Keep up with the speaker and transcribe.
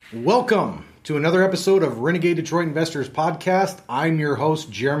Welcome to another episode of Renegade Detroit Investors Podcast. I'm your host,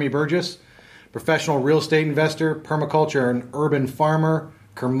 Jeremy Burgess, professional real estate investor, permaculture and urban farmer,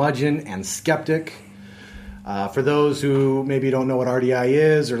 curmudgeon, and skeptic. For those who maybe don't know what RDI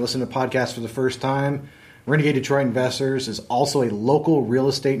is or listen to podcasts for the first time, Renegade Detroit Investors is also a local real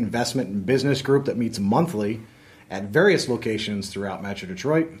estate investment and business group that meets monthly at various locations throughout Metro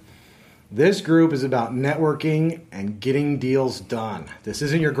Detroit. This group is about networking and getting deals done. This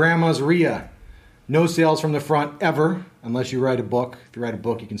isn't your grandma's RIA. No sales from the front ever, unless you write a book. If you write a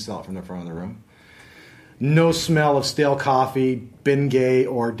book, you can sell it from the front of the room. No smell of stale coffee, Bengay,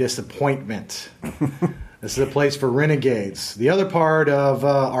 or disappointment. This is a place for renegades. The other part of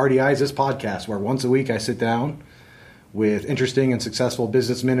RDI is this podcast, where once a week I sit down with interesting and successful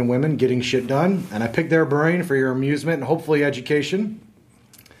businessmen and women getting shit done, and I pick their brain for your amusement and hopefully education.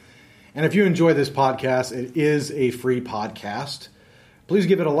 And if you enjoy this podcast, it is a free podcast. Please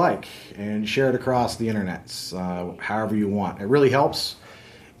give it a like and share it across the internet, however you want. It really helps.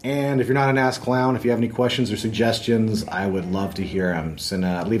 And if you're not an ass clown, if you have any questions or suggestions, I would love to hear them.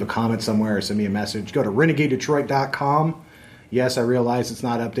 Leave a comment somewhere or send me a message. Go to renegadedetroit.com. Yes, I realize it's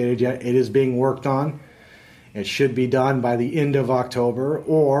not updated yet. It is being worked on. It should be done by the end of October.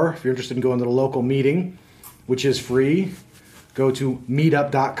 Or if you're interested in going to the local meeting, which is free, go to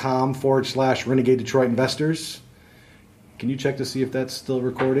meetup.com/Renegade Detroit Investors. Can you check to see if that's still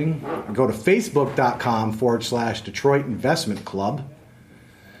recording? Or go to facebook.com/Detroit Investment Club.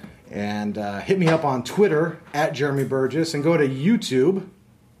 And hit me up on Twitter @Jeremy Burgess. And go to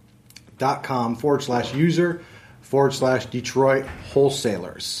youtube.com/user/Detroit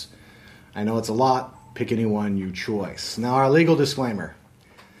Wholesalers. I know it's a lot. Pick any one you choice. Now, our legal disclaimer.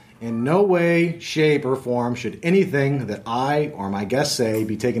 In no way, shape, or form should anything that I or my guests say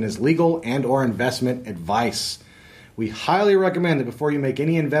be taken as legal and or investment advice. We highly recommend that before you make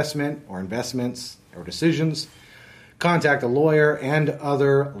any investment or investments or decisions, contact a lawyer and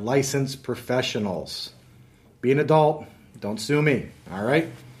other licensed professionals. Be an adult. Don't sue me. All right?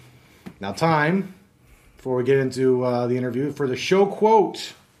 Now time, before we get into the interview, for the show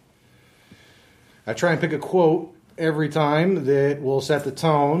quote. I try and pick a quote every time that will set the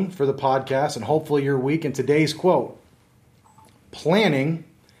tone for the podcast and hopefully your week. And today's quote: planning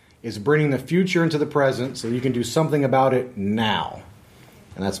is bringing the future into the present so you can do something about it now.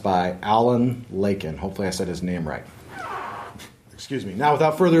 And that's by Alan Lakin. Hopefully I said his name right. Excuse me. Now,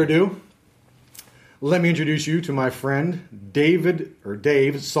 without further ado, let me introduce you to my friend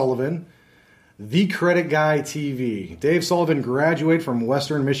Dave Sullivan, The Credit Guy TV. Dave Sullivan graduated from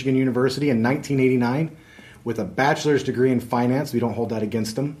Western Michigan University in 1989 with a bachelor's degree in finance. We don't hold that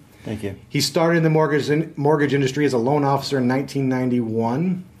against him. Thank you. He started in the mortgage industry as a loan officer in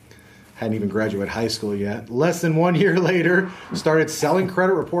 1991. Hadn't even graduated high school yet. Less than 1 year later, started selling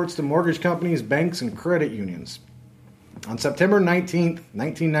credit reports to mortgage companies, banks, and credit unions. On September 19th,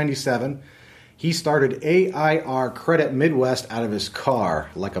 1997, he started AIR Credit Midwest out of his car,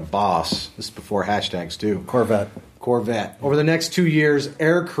 like a boss. This is before hashtags, too. Corvette. Over the next 2 years,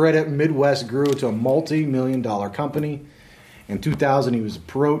 Air Credit Midwest grew to a multi-million-dollar company. In 2000, he was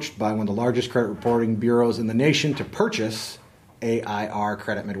approached by one of the largest credit reporting bureaus in the nation to purchase AIR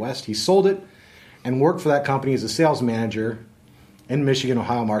Credit Midwest. He sold it and worked for that company as a sales manager in Michigan,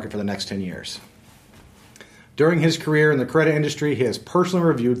 Ohio market for the next 10 years. During his career in the credit industry, he has personally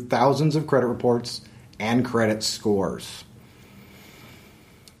reviewed thousands of credit reports and credit scores.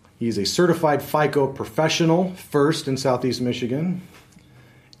 He's a certified FICO professional, first in Southeast Michigan.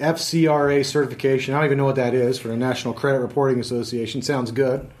 FCRA certification, I don't even know what that is, for the National Credit Reporting Association. Sounds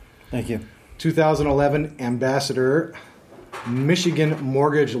good. Thank you. 2011 ambassador, Michigan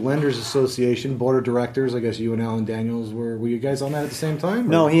Mortgage Lenders Association Board of Directors. I guess you and Alan Daniels were you guys on that at the same time?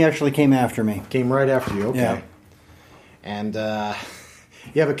 No, he actually came after me. Came right after you, okay. Yeah. And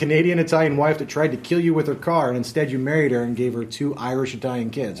you have a Canadian-Italian wife that tried to kill you with her car, and instead you married her and gave her 2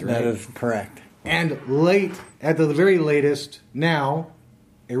 Irish-Italian kids, right? That is correct. And at the very latest, now,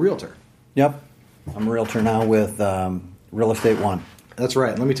 a realtor. Yep. I'm a realtor now with Real Estate One. That's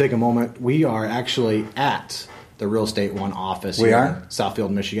right. Let me take a moment. We are actually at the Real Estate One office we here are? in Southfield,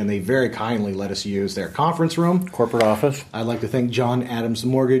 Michigan. They very kindly let us use their conference room. Corporate office. I'd like to thank John Adams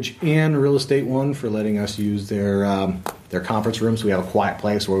Mortgage and Real Estate One for letting us use their conference rooms. We have a quiet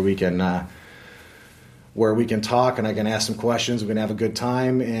place where we can talk and I can ask some questions. We can have a good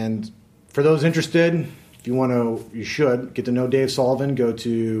time. And for those interested, if you should get to know Dave Sullivan, go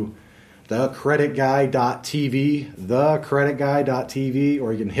to thecreditguy.tv,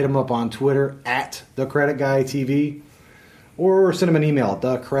 or you can hit him up on Twitter @thecreditguytv, or send him an email at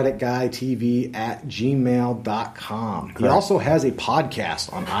thecreditguytv@gmail.com. He also has a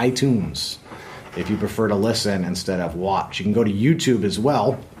podcast on iTunes if you prefer to listen instead of watch. You can go to YouTube as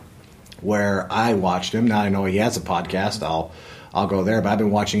well, where I watched him. Now I know he has a podcast. I'll go there, but I've been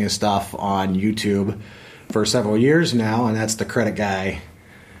watching his stuff on YouTube for several years now, and that's the Credit Guy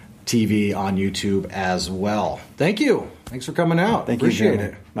TV on YouTube as well. Thank you. Thanks for coming out. Appreciate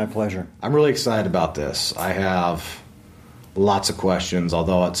it. My pleasure. I'm really excited about this. I have lots of questions,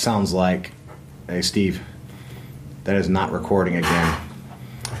 although it sounds like, hey, Steve, that is not recording again.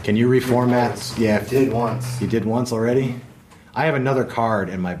 Can you reformat? Yeah. I did once. You did once already? I have another card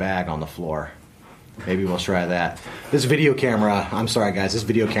in my bag on the floor. Maybe we'll try that. This video camera, I'm sorry guys, this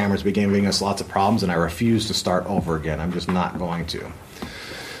video camera has been giving us lots of problems, and I refuse to start over again. I'm just not going to.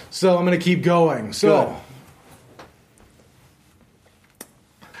 So I'm going to keep going. So, good.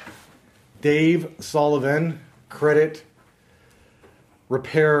 Dave Sullivan, credit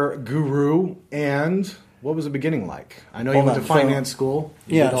repair guru, and what was the beginning like? I know you went to finance school.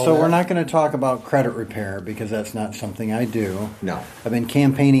 So we're not going to talk about credit repair because that's not something I do. No. I've been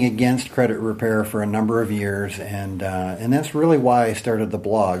campaigning against credit repair for a number of years, and that's really why I started the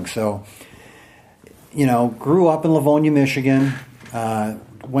blog. So, grew up in Livonia, Michigan.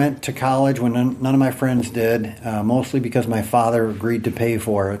 Went to college when none of my friends did, mostly because my father agreed to pay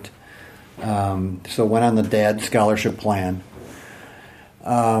for it. So went on the dad scholarship plan.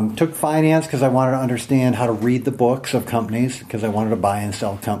 Took finance because I wanted to understand how to read the books of companies because I wanted to buy and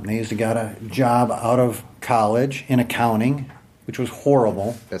sell companies. I got a job out of college in accounting, which was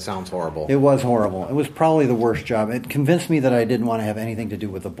horrible. That sounds horrible. It was horrible. It was probably the worst job. It convinced me that I didn't want to have anything to do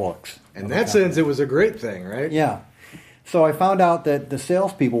with the books. In that sense, it was a great thing, right? Yeah. So I found out that the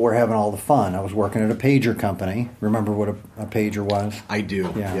salespeople were having all the fun. I was working at a pager company. Remember what a pager was? I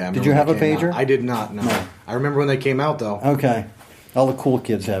do. Yeah. I Did you have a pager? Out. I did not, no. I remember when they came out, though. Okay. All the cool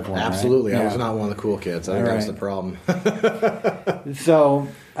kids had one, Absolutely. right? I was not one of the cool kids. I think that was the problem. So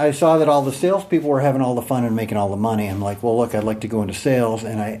I saw that all the salespeople were having all the fun and making all the money. I'm like, well, look, I'd like to go into sales.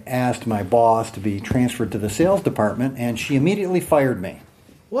 And I asked my boss to be transferred to the sales department, and she immediately fired me.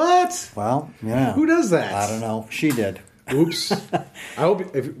 What? Well, yeah. Who does that? I don't know. She did. Oops. I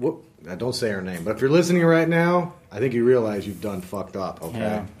hope don't say her name, but if you're listening right now, I think you realize you've done fucked up. Okay.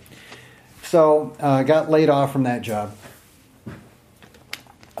 Yeah. So I got laid off from that job.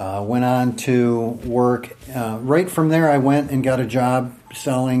 Went on to work. Right from there, I went and got a job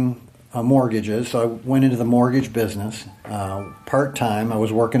selling mortgages. So I went into the mortgage business part-time. I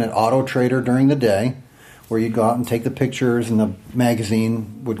was working at Auto Trader during the day, where you'd go out and take the pictures and the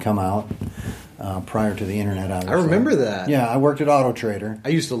magazine would come out. Prior to the internet, obviously. I remember that. Yeah, I worked at Auto Trader. I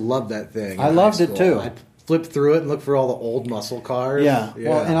used to love that thing. I loved it too. I'd flip through it and look for all the old muscle cars. Yeah.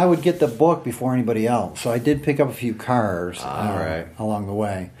 Well, and I would get the book before anybody else. So I did pick up a few cars along the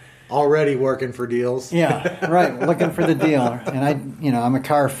way. Already working for deals. Yeah, right. Looking for the deal. And I'm a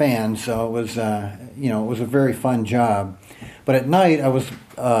car fan, so it was, it was a very fun job. But at night, I was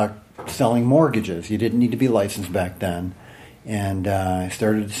selling mortgages. You didn't need to be licensed back then. And I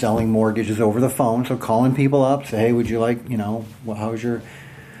started selling mortgages over the phone. So calling people up, say, hey, would you like, how's your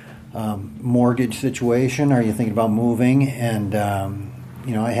mortgage situation? Are you thinking about moving? And,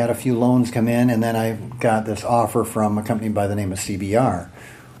 I had a few loans come in, and then I got this offer from a company by the name of CBR,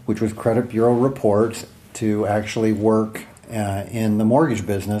 which was Credit Bureau Reports, to actually work in the mortgage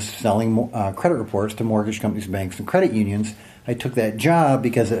business, selling credit reports to mortgage companies, banks, and credit unions. I took that job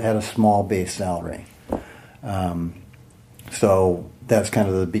because it had a small base salary. So that's kind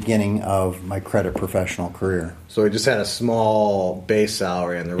of the beginning of my credit professional career. So it just had a small base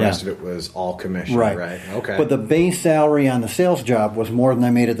salary, and the rest of it was all commission, right? Okay. But the base salary on the sales job was more than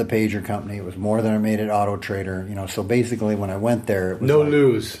I made at the pager company. It was more than I made at Auto Trader. So basically when I went there, it was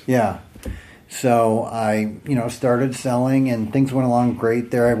lose. Yeah. So I, started selling, and things went along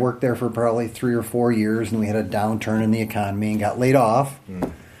great there. I worked there for probably 3 or 4 years, and we had a downturn in the economy and got laid off.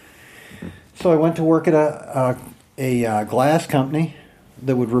 So I went to work at a glass company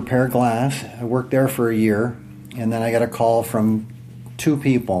that would repair glass. I worked there for a year, and then I got a call from 2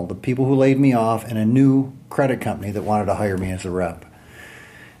 people, the people who laid me off, and a new credit company that wanted to hire me as a rep.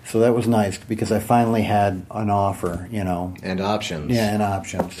 So that was nice because I finally had an offer, And options. Yeah, an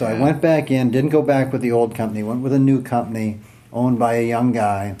option. So I went back in, didn't go back with the old company, went with a new company owned by a young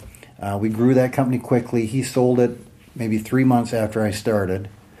guy. We grew that company quickly. He sold it maybe 3 months after I started.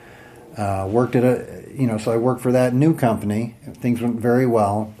 Worked at so I worked for that new company. Things went very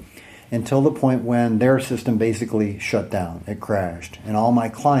well until the point when their system basically shut down. It crashed, and all my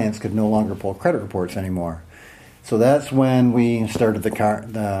clients could no longer pull credit reports anymore. So that's when we started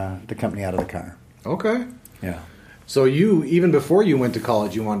the company out of the car. Okay. Yeah. So you, even before you went to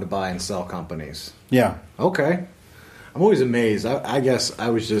college, you wanted to buy and sell companies. Yeah. Okay. I'm always amazed. I guess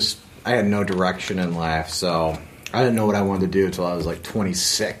I had no direction in life, so I didn't know what I wanted to do until I was like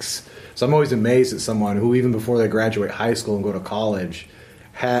 26. So I'm always amazed at someone who, even before they graduate high school and go to college,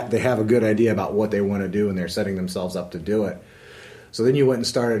 they have a good idea about what they want to do, and they're setting themselves up to do it. So then you went and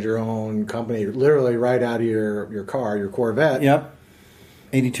started your own company, literally right out of your car, your Corvette. Yep.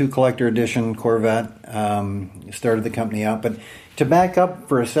 82 Collector Edition Corvette. Started the company up. But to back up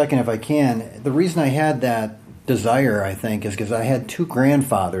for a second, if I can, the reason I had that desire, I think, is because I had two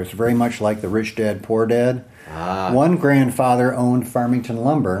grandfathers, very much like the Rich Dad, Poor Dad. One grandfather owned Farmington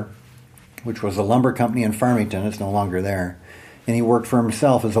Lumber, which was a lumber company in Farmington. It's no longer there. And he worked for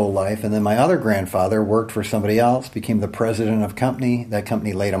himself his whole life. And then my other grandfather worked for somebody else, became the president of company. That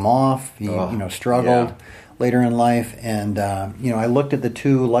company laid him off. He struggled later in life. And, I looked at the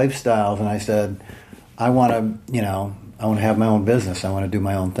two lifestyles and I said, I want to have my own business. I want to do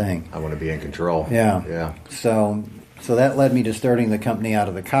my own thing. I want to be in control. Yeah. So that led me to starting the company out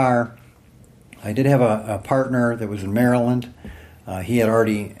of the car. I did have a partner that was in Maryland. He had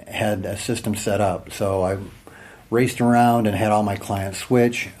already had a system set up. So I raced around and had all my clients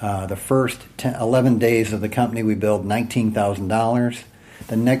switch. The first 11 days of the company, we billed $19,000.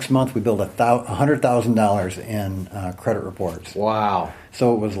 The next month, we billed $100,000 in credit reports. Wow.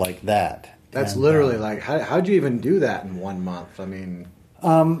 So it was like that. That's literally like, how'd you even do that in 1 month? I mean...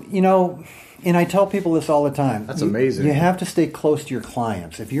 and I tell people this all the time. That's amazing. You have to stay close to your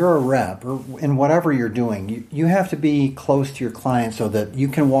clients. If you're a rep, or in whatever you're doing, you have to be close to your clients so that you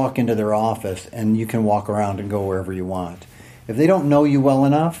can walk into their office and you can walk around and go wherever you want. If they don't know you well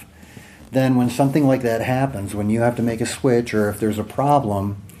enough, then when something like that happens, when you have to make a switch or if there's a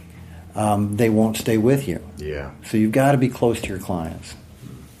problem, they won't stay with you. Yeah. So you've got to be close to your clients.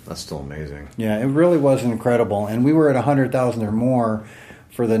 That's still amazing. Yeah, it really was incredible. And we were at 100,000 or more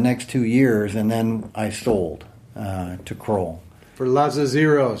for the next 2 years, and then I sold to Kroll. For lots of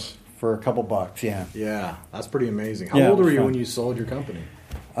zeros. For a couple bucks, yeah. Yeah, that's pretty amazing. How old were you when you sold your company?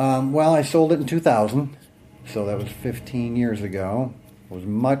 Well, I sold it in 2000, so that was 15 years ago. I was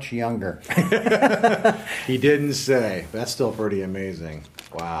much younger. He didn't say. That's still pretty amazing.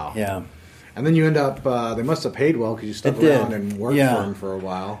 Wow. Yeah. And then you end up, they must have paid well because you stuck around and worked for them for a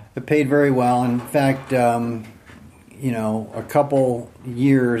while. It paid very well. In fact, a couple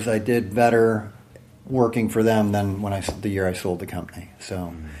years I did better working for them than the year I sold the company.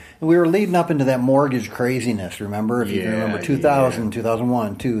 So we were leading up into that mortgage craziness, remember? If you can remember 2000,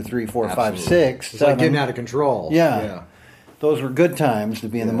 2001, 2, 3, 4, Absolutely. 5, 6, it's 7. like getting out of control. Yeah. Those were good times to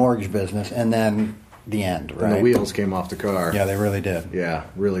be in the mortgage business, and then the end, right? And the wheels came off the car. Yeah, they really did. Yeah,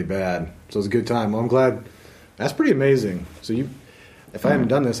 really bad. So it was a good time. Well, I'm glad. That's pretty amazing. So if I hadn't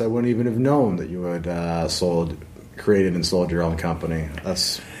done this, I wouldn't even have known that you had created and sold your own company.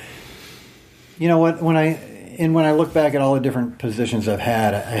 That's... You know what? When I look back at all the different positions I've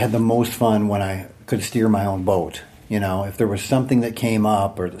had, I had the most fun when I could steer my own boat. If there was something that came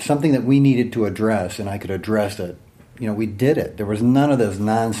up or something that we needed to address and I could address it, we did it. There was none of this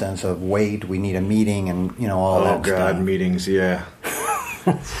nonsense of wait, we need a meeting and all that stuff. Oh God, meetings, yeah.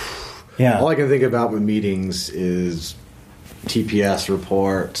 Yeah. All I can think about with meetings is TPS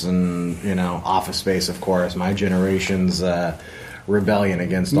reports and Office Space, of course. My generation's rebellion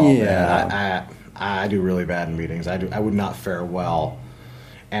against all that. I do really bad in meetings. I would not fare well.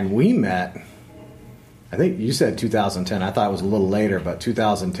 And we met, I think you said 2010. I thought it was a little later, but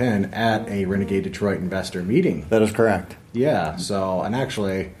 2010 at a Renegade Detroit investor meeting. That is correct. Yeah. So, and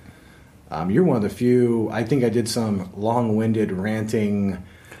actually, you're one of the few. I think I did some long-winded ranting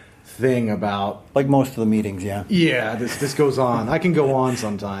thing about, like most of the meetings. Yeah. Yeah. This goes on. I can go on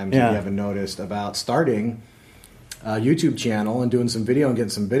sometimes if you haven't noticed, about starting a YouTube channel and doing some video and getting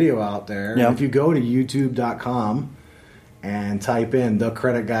some video out there. Yep. And if you go to youtube.com and type in The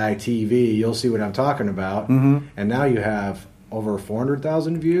Credit Guy TV, you'll see what I'm talking about. Mm-hmm. And now you have over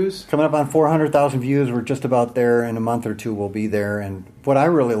 400,000 views. Coming up on 400,000 views. We're just about there. In a month or two, we'll be there. And what I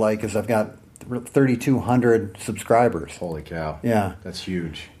really like is I've got 3,200 subscribers. Holy cow. Yeah. That's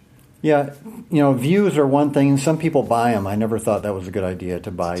huge. Yeah. Views are one thing, and some people buy them. I never thought that was a good idea to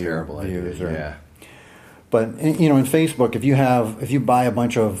buy your views. Yeah. But, in Facebook, if you buy a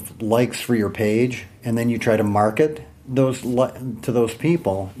bunch of likes for your page and then you try to market to those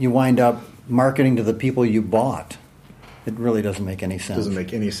people, you wind up marketing to the people you bought. It really doesn't make any sense. It doesn't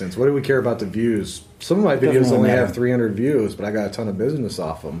make any sense. What do we care about the views? Some of my videos only have 300 views, but I got a ton of business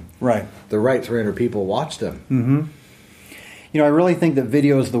off them. Right. The right 300 people watched them. Mm-hmm. I really think that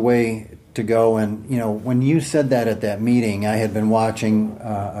video is the way to go. And, when you said that at that meeting, I had been watching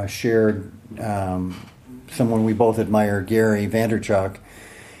a shared someone we both admire, Gary Vanderchuk,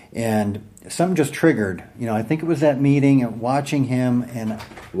 and something just triggered. I think it was that meeting and watching him and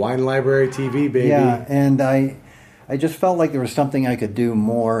Wine Library TV, baby. Yeah, and I just felt like there was something I could do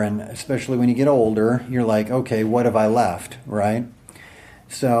more, and especially when you get older, you're like, okay, what have I left, right?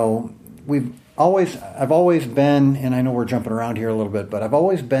 So I've always been, and I know we're jumping around here a little bit, but I've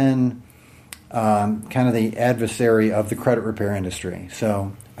always been kind of the adversary of the credit repair industry.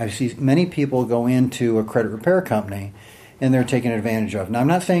 So I see many people go into a credit repair company and they're taken advantage of. Now, I'm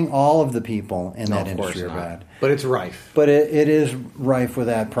not saying all of the people in that industry are bad. But it's rife. But it is rife with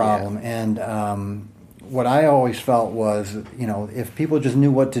that problem. Yeah. And what I always felt was, if people just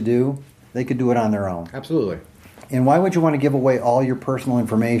knew what to do, they could do it on their own. Absolutely. And why would you want to give away all your personal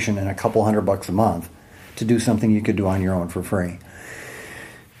information and a couple $100 a month to do something you could do on your own for free?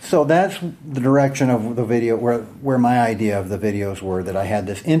 So that's the direction of the video, where my idea of the videos were, that I had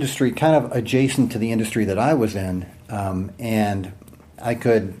this industry kind of adjacent to the industry that I was in, and I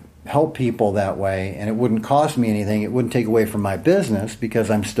could help people that way, and it wouldn't cost me anything. It wouldn't take away from my business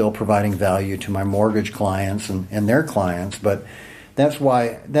because I'm still providing value to my mortgage clients and their clients, but that's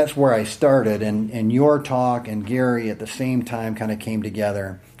where I started, and your talk and Gary at the same time kind of came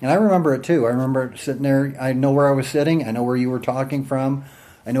together. And I remember it too. I remember sitting there. I know where I was sitting. I know where you were talking from.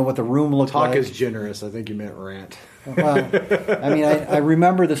 I know what the room looked like. Talk is generous. I think you meant rant. Well, I mean, I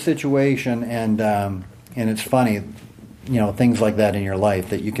remember the situation, and it's funny, things like that in your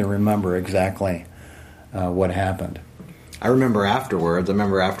life that you can remember exactly what happened. I remember afterwards.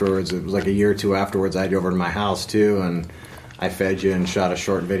 It was like a year or two afterwards. I had you over to my house too, and I fed you and shot a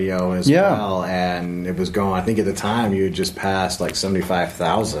short video as well. And it was going. I think at the time you had just passed like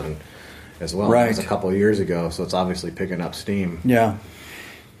 75,000 as well. Right. It was a couple of years ago, so it's obviously picking up steam. Yeah.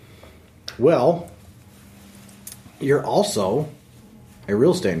 Well, you're also a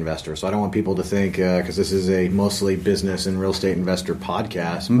real estate investor, so I don't want people to think, because this is a mostly business and real estate investor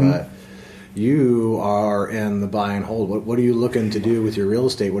podcast, but you are in the buy and hold. What are you looking to do with your real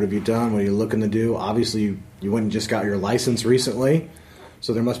estate? What have you done? What are you looking to do? Obviously, you went and just got your license recently,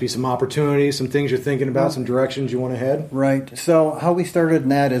 so there must be some opportunities, some things you're thinking about, some directions you want to head. Right. So how we started in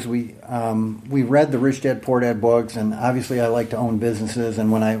that is we read the Rich Dad Poor Dad books, and obviously I like to own businesses,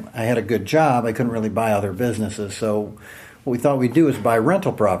 and when I had a good job, I couldn't really buy other businesses, so what we thought we'd do is buy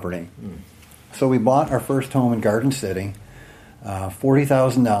rental property. So we bought our first home in Garden City,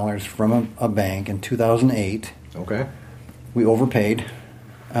 $40,000 from a bank in 2008. Okay. We overpaid.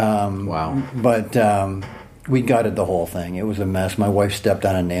 Wow. But we gutted the whole thing. It was a mess. My wife stepped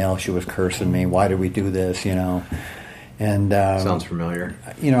on a nail. She was cursing me. Why did we do this, And sounds familiar.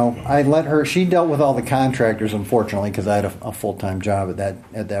 I let her. She dealt with all the contractors, unfortunately, because I had a full-time job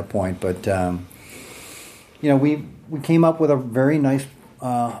at that point. But we came up with a very nice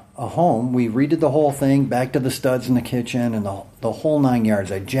a home. We redid the whole thing, back to the studs in the kitchen, and the whole 9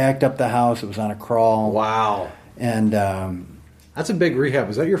 yards. I jacked up the house. It was on a crawl. Wow. And that's a big rehab.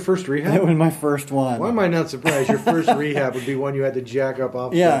 Was that your first rehab? It was my first one. Why am I not surprised? Your first rehab would be one you had to jack up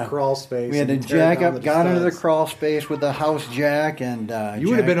off the crawl space. We had to jack up, got into the crawl space with the house jack, and you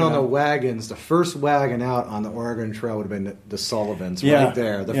would have been on the wagons. The first wagon out on the Oregon Trail would have been the Sullivans right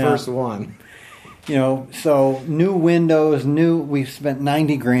there, the first one. So new windows, we spent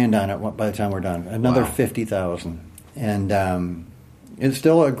 $90,000 on it by the time we're done. Another $50,000, and it's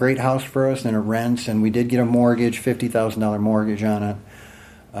still a great house for us, and it rents. And we did get a mortgage, $50,000 mortgage on it.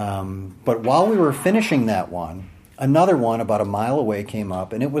 But while we were finishing that one, another one about a mile away came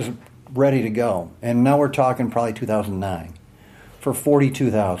up, and it was ready to go. And now we're talking probably 2009 for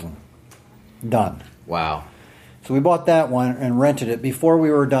 $42,000, done. Wow. So we bought that one and rented it before we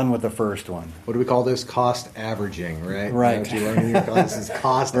were done with the first one. What do we call this? Cost averaging, right? Right. What you learned in your class is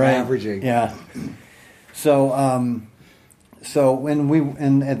cost averaging. Yeah. So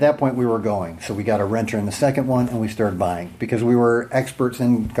at that point we were going. So we got a renter in the second one, and we started buying because we were experts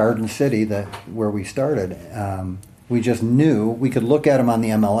in Garden City, where we started. We just knew we could look at them on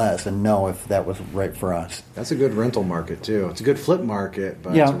the MLS and know if that was right for us. That's a good rental market too. It's a good flip market,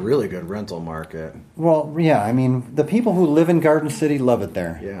 but it's a really good rental market. Well, yeah. I mean, the people who live in Garden City love it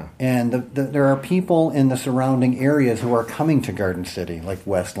there. Yeah. And there are people in the surrounding areas who are coming to Garden City, like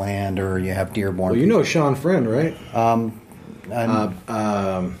Westland, or you have Dearborn. Well, you know Sean Friend, right?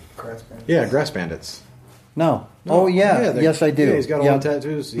 Grass Bandits. No. Oh, yeah. Yes, I do. Yeah, he's got a lot of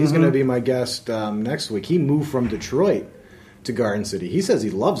tattoos. He's going to be my guest next week. He moved from Detroit to Garden City. He says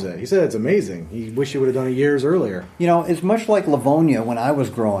he loves it. He said it's amazing. He wish he would have done it years earlier. It's much like Livonia when I was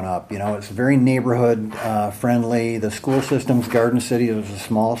growing up. It's very neighborhood friendly. The school system's Garden City. It was a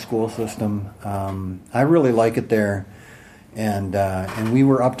small school system. I really like it there. and we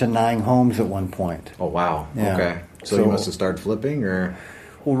were up to 9 homes at one point. Oh, wow. Yeah. Okay. So you must have started flipping, or?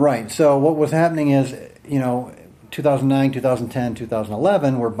 Well, right. So what was happening is, 2009, 2010,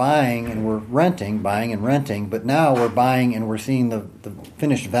 2011, we're buying and we're renting, buying and renting, but now we're buying and we're seeing the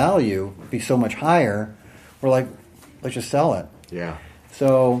finished value be so much higher, we're like, let's just sell it. Yeah.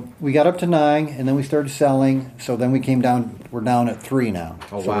 So we got up to 9, and then we started selling. So then we came down. We're down at 3 now.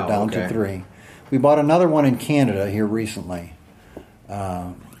 Oh, so wow. We're down to 3. We bought another one in Canada here recently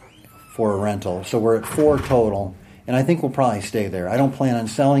for a rental. So we're at 4 total, and I think we'll probably stay there. I don't plan on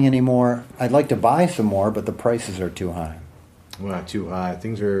selling anymore. I'd like to buy some more, but the prices are too high. Well, too high. Do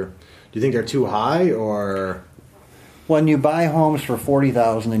you think they're too high, or? When you buy homes for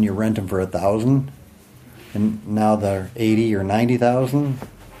 $40,000 and you rent them for $1,000, and now they're $80,000 or $90,000,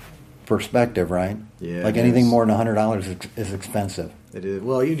 perspective, right? Yeah. Like anything more than $100 is expensive. It is.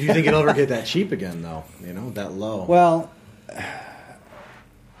 Well, do you think it'll ever get that cheap again, though? That low? Well,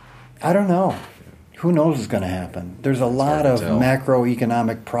 I don't know. Who knows what's going to happen? There's a lot of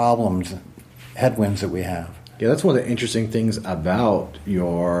macroeconomic problems, headwinds that we have. Yeah, that's one of the interesting things about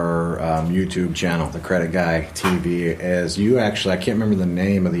your YouTube channel, The Credit Guy TV, is you actually, I can't remember the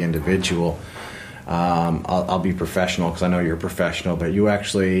name of the individual. I'll be professional because I know you're a professional, but you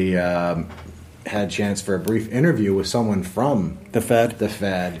actually had a chance for a brief interview with someone from the Fed. The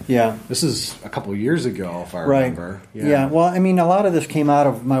Fed. Yeah. This is a couple of years ago, if I right. remember. Yeah. Well, I mean, a lot of this came out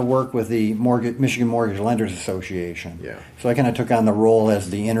of my work with the Michigan Mortgage Lenders Association. Yeah. So I kind of took on the role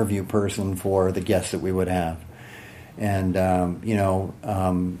as the interview person for the guests that we would have. And,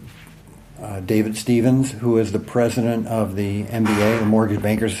 David Stevens, who is the president of the MBA, the Mortgage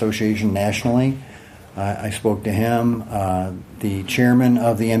Bankers Association nationally, I spoke to him. The chairman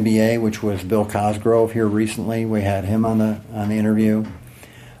of the MBA, which was Bill Cosgrove, here recently, we had him on the interview.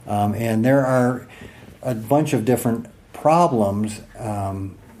 And there are a bunch of different problems.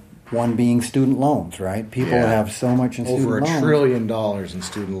 One being student loans, right? People have so much in student loans. Over $1 trillion in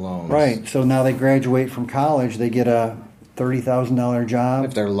student loans. Right. So now they graduate from college, they get a $30,000 job.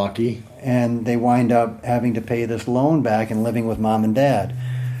 If they're lucky. And they wind up having to pay this loan back and living with mom and dad.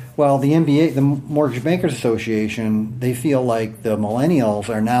 Well, the MBA, the Mortgage Bankers Association, they feel like the millennials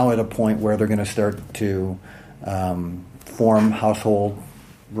are now at a point where they're going to start to form household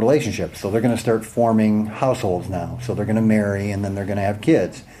relationships. So they're going to start forming households now. So they're going to marry and then they're going to have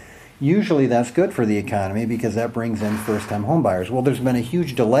kids. Usually that's good for the economy because that brings in first-time homebuyers. Well, there's been a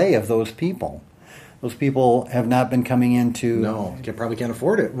huge delay of those people. Those people have not been coming into... No, probably can't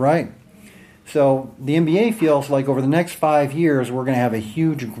afford it. Right. So the MBA feels like over the next 5 years, we're going to have a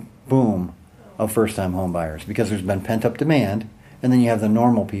huge boom of first-time homebuyers because there's been pent-up demand, and then you have the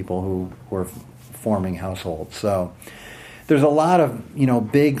normal people who are forming households. So there's a lot of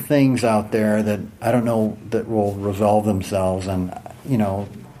big things out there that I don't know that will resolve themselves, and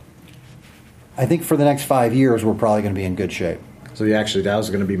I think for the next 5 years, we're probably going to be in good shape. So actually, that was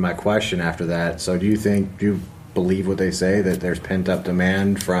going to be my question after that. So do you believe what they say, that there's pent-up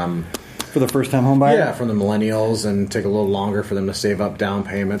demand for the first-time home buyer? Yeah, from the millennials, and take a little longer for them to save up down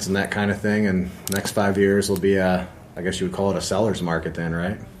payments and that kind of thing, and next 5 years will be I guess you would call it a seller's market then,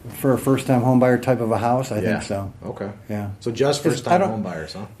 right? For a first-time home buyer type of a house, I think so. Okay. Yeah. So just first-time home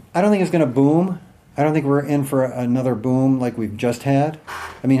buyers, huh? I don't think it's going to boom. I don't think we're in for another boom like we've just had.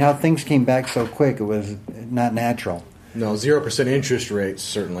 I mean, how things came back so quick, it was not natural. No, 0% interest rates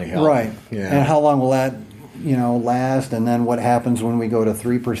certainly help. Right. Yeah. And how long will that, last? And then what happens when we go to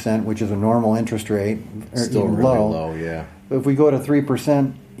 3%, which is a normal interest rate? Still really low, yeah. But if we go to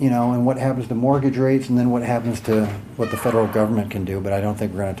 3%, and what happens to mortgage rates, and then what happens to what the federal government can do. But I don't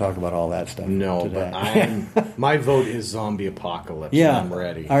think we're going to talk about all that stuff today. But my vote is zombie apocalypse. Yeah. I'm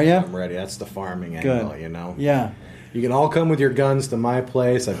ready. Are you? I'm ready. That's the farming angle, Yeah. You can all come with your guns to my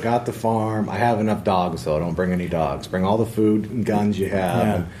place. I've got the farm. I have enough dogs, though. Don't bring any dogs. Bring all the food and guns you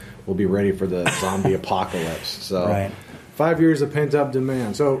have, and we'll be ready for the zombie apocalypse. So, right. 5 years of pent-up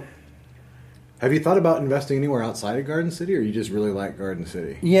demand. So, have you thought about investing anywhere outside of Garden City, or you just really like Garden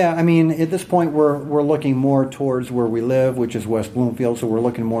City? Yeah, I mean, at this point, we're looking more towards where we live, which is West Bloomfield, so we're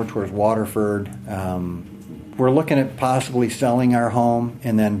looking more towards Waterford. We're looking at possibly selling our home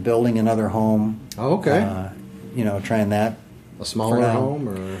and then building another home. Oh, okay. Trying that. A smaller home,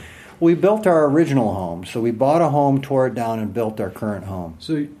 or? We built our original home. So we bought a home, tore it down, and built our current home.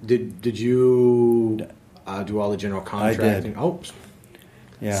 So did you do all the general contracting? I did. Oh,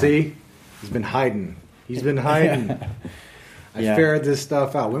 yeah. See? He's been hiding. I ferreted this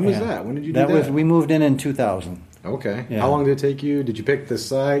stuff out. When was that? When did you do that? We moved in 2000. Okay. Yeah. How long did it take you? Did you pick the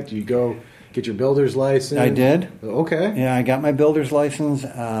site? Do you go get your builder's license? I did. Okay. Yeah, I got my builder's license.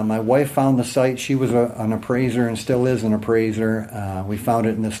 My wife found the site. She was an appraiser and still is an appraiser. We found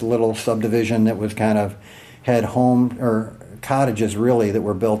it in this little subdivision that was had home or cottages really that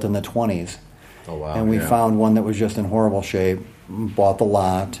were built in the 20s. Oh, wow. And we found one that was just in horrible shape, bought the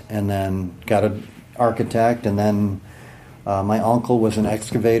lot, and then got an architect, and then my uncle was an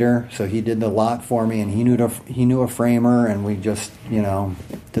excavator, so he did the lot for me, and he knew a framer, and we just,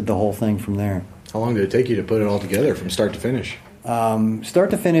 did the whole thing from there. How long did it take you to put it all together from start to finish? Start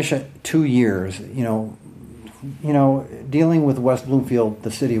to finish, 2 years. Dealing with West Bloomfield,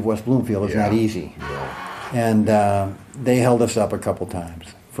 the city of West Bloomfield, is not easy. Yeah. And they held us up a couple times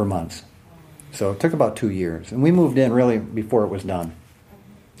for months. So it took about 2 years. And we moved in really before it was done.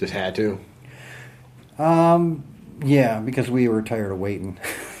 Just had to? Yeah, because we were tired of waiting.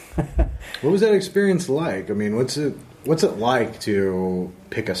 What was that experience like? I mean, what's it like to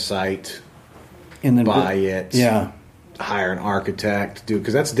pick a site, buy it, hire an architect,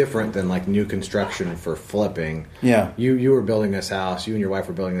 because that's different than like new construction for flipping. Yeah. You were building this house, you and your wife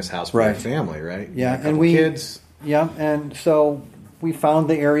were building this house for your family, right? Yeah, and kids. Yeah, and so we found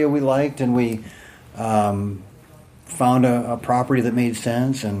the area we liked, and we found a property that made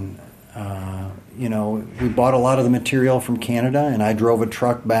sense, and we bought a lot of the material from Canada, and I drove a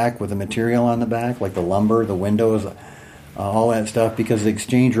truck back with the material on the back, like the lumber, the windows, all that stuff, because the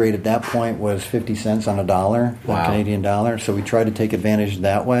exchange rate at that point was 50 cents on a dollar, a Canadian dollar, so we tried to take advantage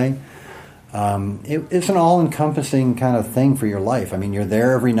that way. It's an all-encompassing kind of thing for your life. I mean, you're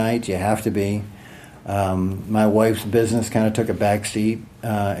there every night, you have to be. My wife's business kind of took a back seat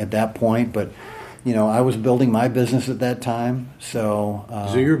at that point, but I was building my business at that time, so...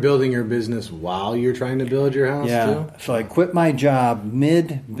 So you were building your business while you're trying to build your house, too? So I quit my job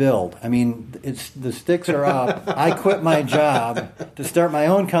mid-build. I mean, the sticks are up. I quit my job to start my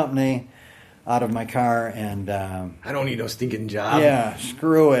own company out of my car, and... I don't need no stinking job. Yeah,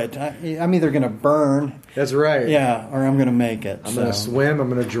 screw it. I'm either going to burn... That's right. Yeah, or I'm going to make it. I'm going to swim, I'm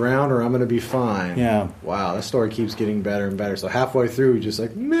going to drown, or I'm going to be fine. Yeah. Wow, that story keeps getting better and better. So halfway through, you're just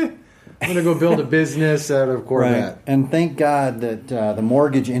like, meh. I'm going to go build a business out of Corvette. Right. And thank God that the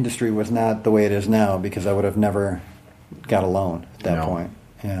mortgage industry was not the way it is now, because I would have never got a loan at that point.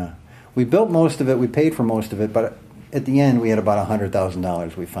 Yeah. We built most of it. We paid for most of it. But at the end, we had about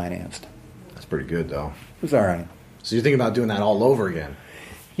 $100,000 we financed. That's pretty good, though. It was all right. So you're thinking about doing that all over again?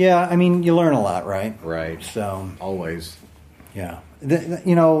 Yeah. I mean, you learn a lot, right? Right. So always. Yeah.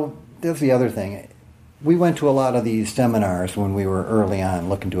 That's the other thing. We went to a lot of these seminars when we were early on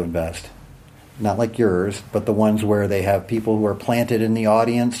looking to invest. Not like yours, but the ones where they have people who are planted in the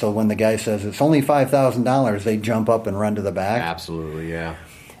audience, so when the guy says it's only $5,000, they jump up and run to the back. Absolutely, yeah.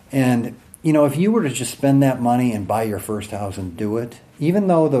 And, if you were to just spend that money and buy your first house and do it, even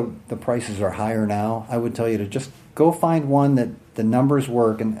though the prices are higher now, I would tell you to just go find one that the numbers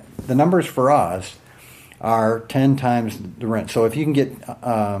work. And the numbers for us are 10 times the rent. So if you can get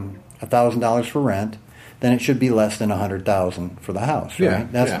 $1,000 for rent, then it should be less than $100,000 for the house, right? Yeah,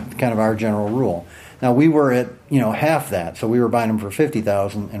 That's kind of our general rule. Now we were at half that, so we were buying them for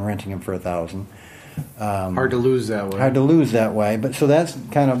 $50,000 and renting them for $1,000. Hard to lose that way. Hard to lose that way, but so that's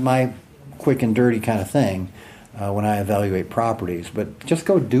kind of my quick and dirty kind of thing when I evaluate properties. But just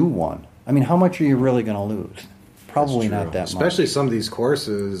go do one. I mean, how much are you really going to lose? Probably not that much. Especially some of these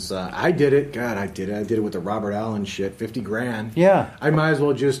courses. I did it. God, I did it. I did it with the Robert Allen shit. $50,000. Yeah. I might as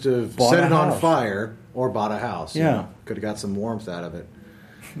well just have set it on fire or bought a house. Yeah. Could have got some warmth out of it.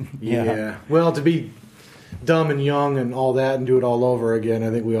 Yeah. Well, to be dumb and young and all that and do it all over again, I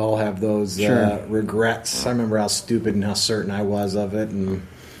think we all have those regrets. I remember how stupid and how certain I was of it. And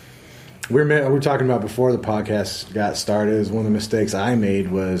we were talking about before the podcast got started, is one of the mistakes I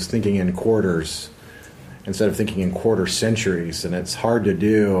made was thinking in quarters instead of thinking in quarter centuries, and it's hard to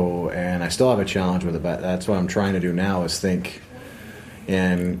do, and I still have a challenge with it, but that's what I'm trying to do now, is think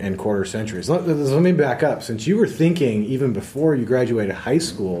in quarter centuries. Let me back up. Since you were thinking, even before you graduated high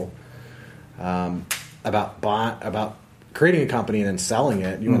school, about creating a company and then selling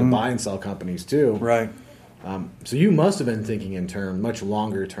it, you want to buy and sell companies too. Right. So you must have been thinking in terms, much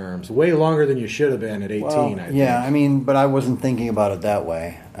longer terms, way longer than you should have been at 18, well, I think. I mean, but I wasn't thinking about it that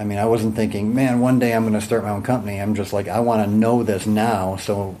way. I mean, I wasn't thinking, man, one day I'm going to start my own company. I'm just like, I want to know this now,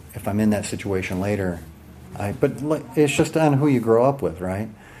 so if I'm in that situation later. But it's just on who you grow up with, right?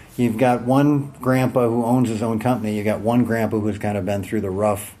 You've got one grandpa who owns his own company. You've got one grandpa who's kind of been through the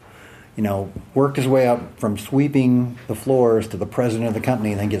rough, worked his way up from sweeping the floors to the president of the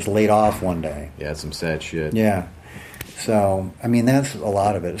company and then gets laid off one day. Yeah, it's some sad shit. Yeah. So, I mean, that's a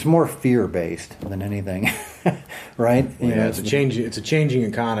lot of it. It's more fear-based than anything, right? Well, it's a changing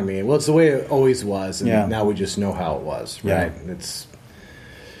economy. Well, it's the way it always was, and now we just know how it was, right? Yeah. It's,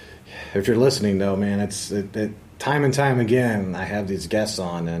 if you're listening, though, man, it's time and time again, I have these guests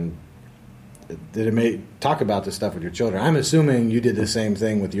on, and talk about this stuff with your children. I'm assuming you did the same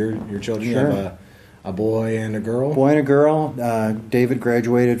thing with your children. Sure. You have a boy and a girl? Boy and a girl. David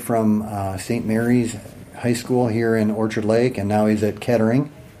graduated from St. Mary's High School here in Orchard Lake, and now he's at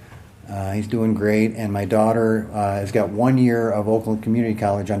Kettering. He's doing great. And my daughter has got 1 year of Oakland Community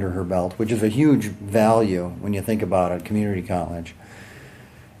College under her belt, which is a huge value when you think about it, community college.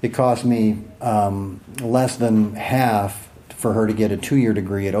 It cost me less than half for her to get a 2-year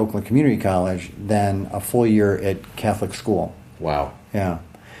degree at Oakland Community College than a full year at Catholic school. Wow. Yeah.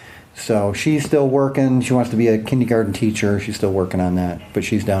 So she's still working. She wants to be a kindergarten teacher. She's still working on that. But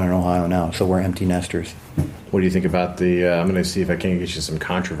she's down in Ohio now, so we're empty nesters. What do you think about the... I'm going to see if I can get you some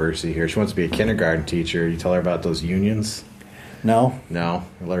controversy here. She wants to be a kindergarten teacher. You tell her about those unions? No. No?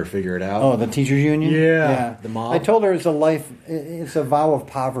 Let her figure it out? Oh, the teachers' union? Yeah. The mob? I told her it's a vow of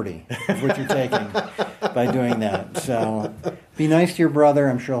poverty is what you're taking by doing that. So be nice to your brother.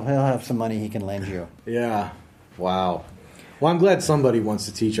 I'm sure he'll have some money he can lend you. Yeah. Wow. Well, I'm glad somebody wants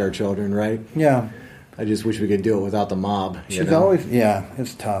to teach our children, right? Yeah. I just wish we could do it without the mob. She's always,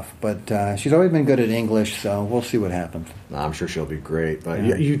 it's tough. But she's always been good at English, so we'll see what happens. No, I'm sure she'll be great.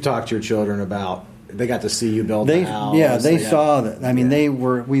 But you talk to your children about... They got to see you build the house. Yeah, they saw that. I mean,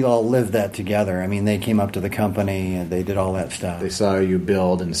 we all lived that together. I mean, they came up to the company and they did all that stuff. They saw you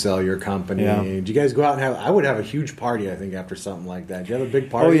build and sell your company. Yeah. Did you guys go out and I would have a huge party, I think, after something like that. Did you have a big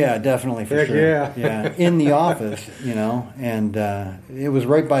party? Oh, yeah, definitely, for sure. Yeah. In the office, and it was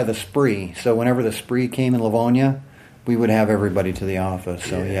right by the Spree. So whenever the Spree came in Livonia, we would have everybody to the office.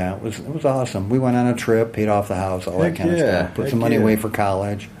 So, it was awesome. We went on a trip, paid off the house, all that kind of stuff. Put some money away for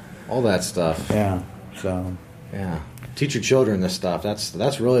college. All that stuff. Yeah. So. Yeah. Teach your children this stuff.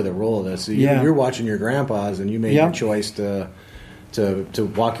 That's really the role of this. You're watching your grandpas, and you made your choice to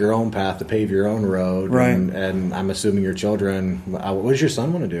walk your own path, to pave your own road. Right. And I'm assuming your children. What does your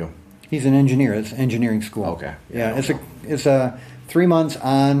son want to do? He's an engineer. It's engineering school. Okay. Yeah. It's a 3 months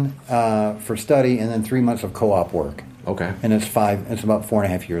on for study, and then 3 months of co-op work. Okay. And it's about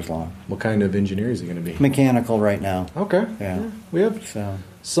 4.5 years long. What kind of engineer is he going to be? Mechanical right now. Okay. Yeah. We have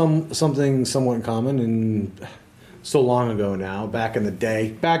something somewhat in common, and so long ago now, back in the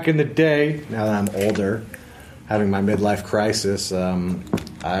day, now that I'm older, having my midlife crisis,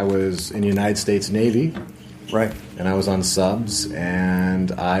 I was in the United States Navy. Right. And I was on subs,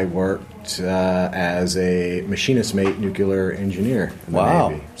 and I worked as a machinist mate nuclear engineer in the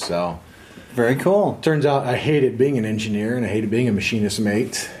Navy. So... Very cool. Turns out I hated being an engineer, and I hated being a machinist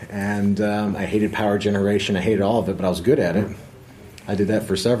mate, and I hated power generation. I hated all of it, but I was good at it. I did that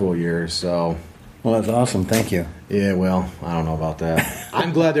for several years, so... Well, that's awesome. Thank you. Yeah, well, I don't know about that.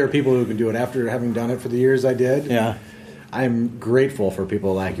 I'm glad there are people who can do it after having done it for the years I did. Yeah. I'm grateful for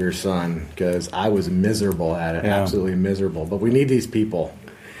people like your son, because I was miserable at it, absolutely miserable. But we need these people.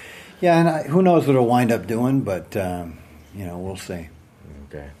 Yeah, and who knows what it'll wind up doing, but, we'll see.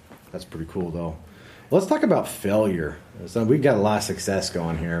 Okay. That's pretty cool, though. Let's talk about failure. So we've got a lot of success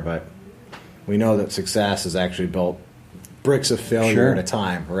going here, but we know that success is actually built bricks of failure at a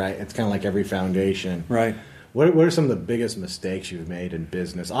time, right? It's kind of like every foundation. Right. What are some of the biggest mistakes you've made in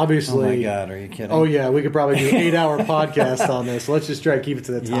business? Obviously. Oh, my God. Are you kidding? Oh, yeah. We could probably do an 8-hour podcast on this. Let's just try to keep it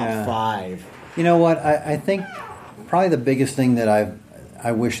to the top 5. You know what? I think probably the biggest thing that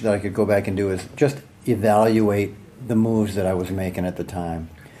I wish that I could go back and do is just evaluate the moves that I was making at the time.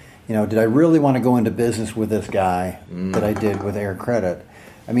 Did I really want to go into business with this guy that I did with Air Credit?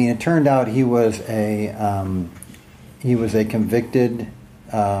 I mean, it turned out he was a convicted,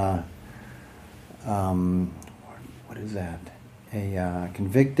 what is that? A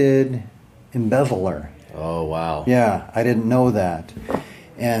convicted embezzler. Oh, wow. Yeah, I didn't know that.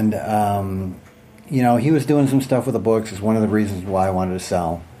 And, he was doing some stuff with the books. It's one of the reasons why I wanted to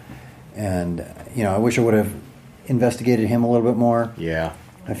sell. And, I wish I would have investigated him a little bit more. Yeah.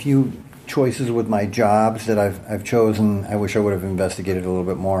 A few choices with my jobs that I've chosen, I wish I would have investigated a little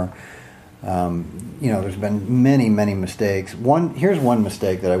bit more. There's been many, many mistakes. Here's one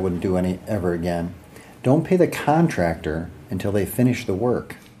mistake that I wouldn't do ever again. Don't pay the contractor until they finish the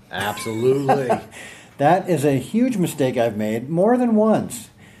work. Absolutely. That is a huge mistake I've made more than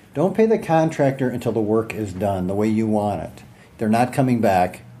once. Don't pay the contractor until the work is done the way you want it. They're not coming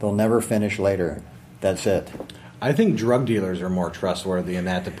back. They'll never finish later. That's it. I think drug dealers are more trustworthy in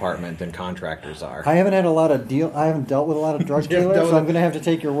that department than contractors are. I haven't dealt with a lot of drug dealers, so I'm going to have to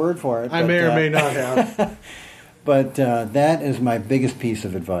take your word for it. I may or may not have. But that is my biggest piece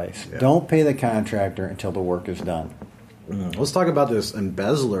of advice. Yeah. Don't pay the contractor until the work is done. Let's talk about this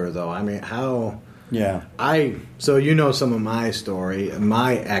embezzler, though. I mean, how... Yeah. So you know some of my story.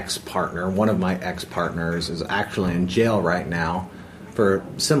 My ex-partner, one of my ex-partners, is actually in jail right now for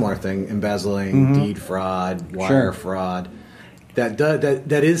a similar thing, embezzling, deed fraud, wire fraud.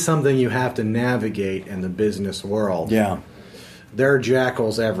 That is something you have to navigate in the business world. Yeah. There are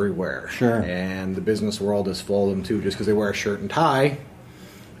jackals everywhere. Sure. And the business world is full of them, too. Just because they wear a shirt and tie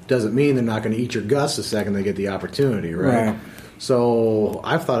doesn't mean they're not going to eat your guts the second they get the opportunity, right? So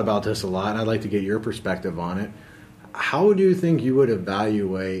I've thought about this a lot, and I'd like to get your perspective on it. How do you think you would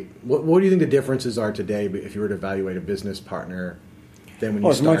evaluate, what do you think the differences are today if you were to evaluate a business partner than when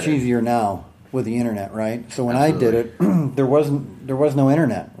you started? It's much easier now with the internet, right? So when I did it, there was no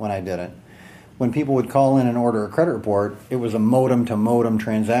internet when I did it. When people would call in and order a credit report, it was a modem-to-modem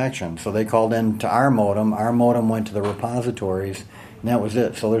transaction. So they called in to our modem went to the repositories, and that was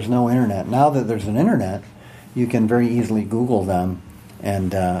it. So there's no internet. Now that there's an internet, you can very easily Google them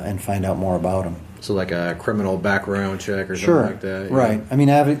and find out more about them. So like a criminal background check or something like that? Sure, right. I mean,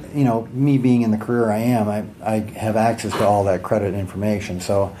 me being in the career I am, I have access to all that credit information.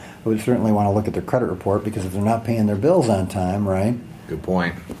 So I would certainly want to look at their credit report, because if they're not paying their bills on time, right? Good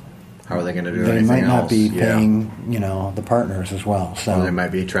point. How are they going to do they anything else? They might not be paying, the partners as well. So or they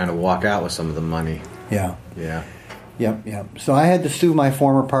might be trying to walk out with some of the money. Yeah. Yeah. Yep. So I had to sue my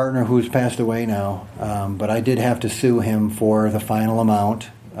former partner, who's passed away now, but I did have to sue him for the final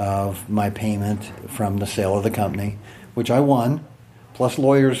amount of my payment from the sale of the company, which I won, plus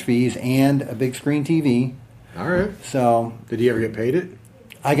lawyer's fees and a big screen TV. All right. So did you ever get paid it?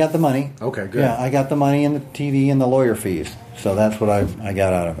 I got the money. Okay, good. Yeah, I got the money and the TV and the lawyer fees. So that's what I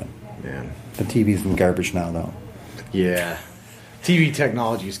got out of it. Man. The TV's in garbage now, though. Yeah. TV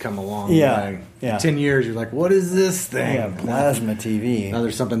technology's come along. Yeah. 10 years, you're like, what is this thing? Yeah, plasma TV. Now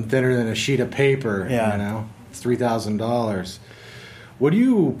there's something thinner than a sheet of paper. Yeah. It's $3,000. What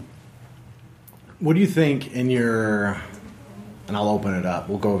do you think in your, and I'll open it up,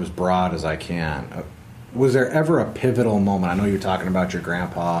 we'll go as broad as I can. Was there ever a pivotal moment? I know you're talking about your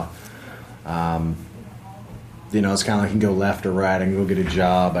grandpa. It's kind of like I can go left or right. I can go get a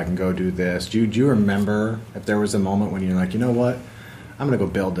job. I can go do this. Do you remember if there was a moment when you're like, you know what? I'm going to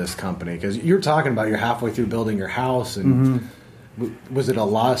go build this company? Because you're talking about you're halfway through building your house. And was it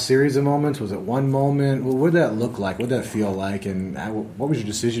a series of moments? Was it one moment? What did that look like? What did that feel like? And what was your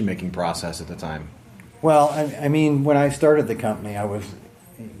decision-making process at the time? Well, I mean, when I started the company,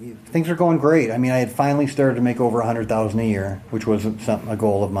 things were going great. I mean, I had finally started to make over $100,000 a year, which was a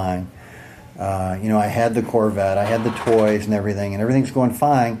goal of mine. I had the Corvette, I had the toys and everything's going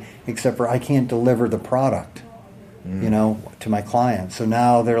fine, except for I can't deliver the product, to my clients. So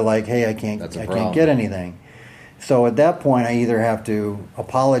now they're like, hey, I can't get anything. So at that point, I either have to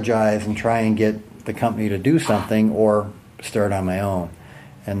apologize and try and get the company to do something, or start on my own.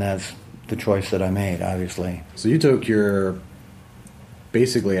 And that's the choice that I made, obviously. So you took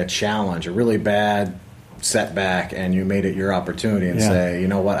basically a challenge, a really bad setback, and you made it your opportunity and say, you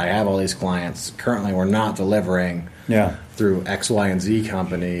know what, I have all these clients. Currently, we're not delivering through X, Y, and Z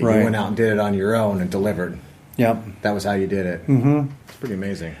company. Right. You went out and did it on your own and delivered. Yep. That was how you did it. Mm-hmm. It's pretty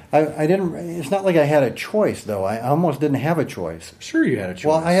amazing. I didn't. It's not like I had a choice, though. I almost didn't have a choice. Sure, you had a choice.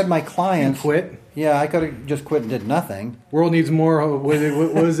 Well, I had my clients. You quit. Yeah, I could have just quit and did nothing. World needs more. What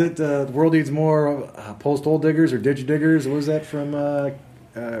was it? The world needs more postal diggers or ditch diggers. What was that from?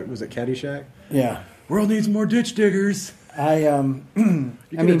 Was it Caddyshack? Yeah. World needs more ditch diggers. You could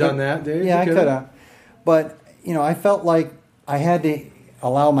have done that, Dave. Yeah, I could have. But, I felt like I had to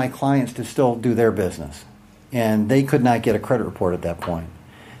allow my clients to still do their business. And they could not get a credit report at that point.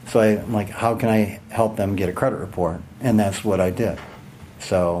 So I'm like, how can I help them get a credit report? And that's what I did.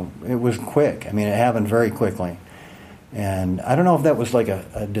 So it was quick. I mean, it happened very quickly. And I don't know if that was like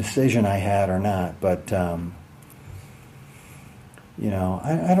a decision I had or not, but... I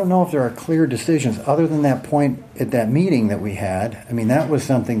don't know if there are clear decisions other than that point at that meeting that we had. I mean, that was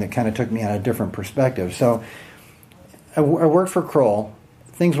something that kind of took me on a different perspective. So I worked for Kroll.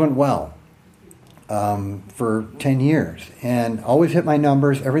 Things went well for 10 years and always hit my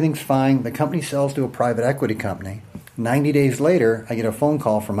numbers. Everything's fine. The company sells to a private equity company. 90 days later, I get a phone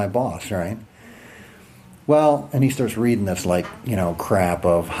call from my boss, right? Well, and he starts reading this crap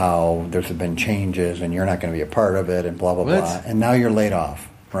of how there's been changes and you're not going to be a part of it and blah, blah, blah. And now you're laid off,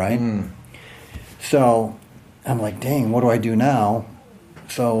 right? So I'm like, dang, what do I do now?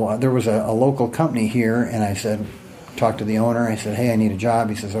 So there was a local company here, and I talked to the owner. I said, hey, I need a job.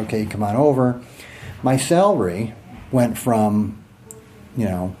 He says, okay, come on over. My salary went from,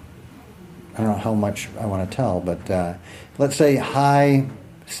 I don't know how much I want to tell, but let's say high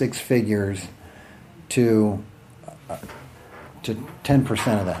six figures to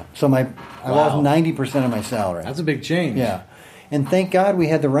 10% of that. So I lost 90% of my salary. That's a big change. Yeah. And thank God we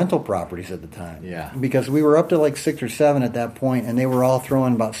had the rental properties at the time. Yeah. Because we were up to like 6 or 7 at that point, and they were all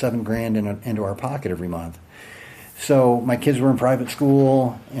throwing about $7,000 into our pocket every month. So my kids were in private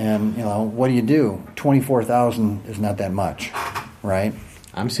school, and what do? $24,000 is not that much, right?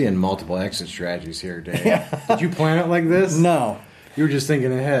 I'm seeing multiple exit strategies here, Dave. Yeah. Did you plan it like this? No. You were just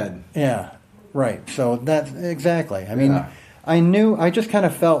thinking ahead. Yeah. Right. So that's exactly. I mean, I just kind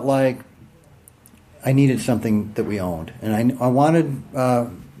of felt like I needed something that we owned, and I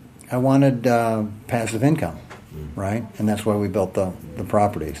wanted passive income, right? And that's why we built the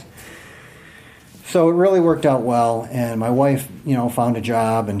properties. So it really worked out well, and my wife, found a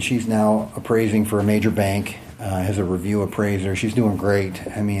job, and she's now appraising for a major bank, as a review appraiser. She's doing great.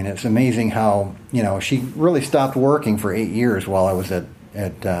 I mean, it's amazing how, she really stopped working for 8 years while I was at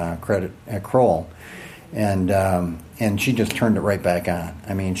Kroll, and she just turned it right back on.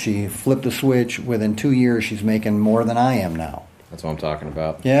 I mean, she flipped the switch. Within 2 years, she's making more than I am now. That's what I'm talking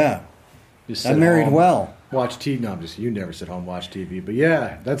about. Yeah. I married home, well. Watch TV. No, you never sit home and watch TV. But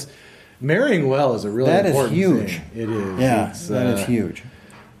yeah, marrying well is a really important thing. That is huge. It is. Yeah, that is huge.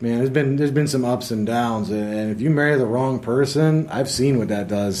 Man, there's been some ups and downs, and if you marry the wrong person, I've seen what that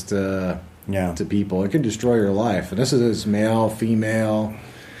does to people. It can destroy your life. And this is male, female.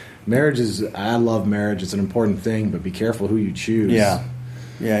 I love marriage. It's an important thing, but be careful who you choose. Yeah,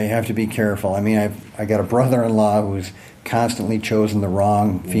 you have to be careful. I mean, I got a brother-in-law who's constantly chosen the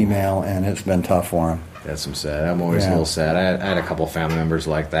wrong female, and it's been tough for him. That's some sad. I'm always a little sad. I had a couple family members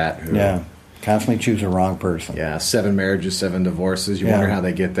like that. Who, constantly choose the wrong person. Yeah, 7 marriages, 7 divorces. You wonder how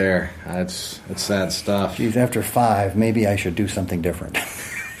they get there. It's sad stuff. Geez, after 5, maybe I should do something different.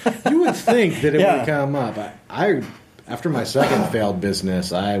 You would think that it would come up. After my second failed business,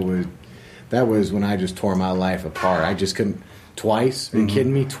 that was when I just tore my life apart. I just couldn't. Twice? Are you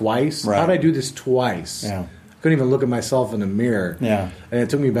kidding me? Twice? Right. How'd I do this twice? Yeah. Couldn't even look at myself in the mirror. Yeah. And it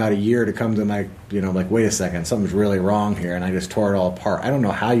took me about a year to come to wait a second, something's really wrong here, and I just tore it all apart. I don't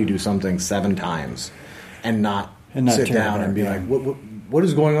know how you do something 7 times and not sit down and be like, what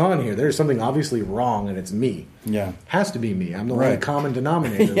is going on here? There's something obviously wrong, and it's me. Yeah. Has to be me. I'm the only common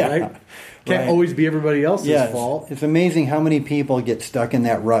denominator, right? Can't always be everybody else's fault. It's amazing how many people get stuck in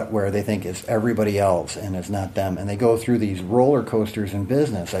that rut where they think it's everybody else and it's not them, and they go through these roller coasters in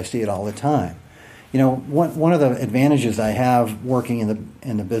business. I see it all the time. One of the advantages I have working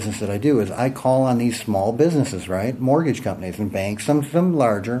in the business that I do is I call on these small businesses, right? Mortgage companies and banks, some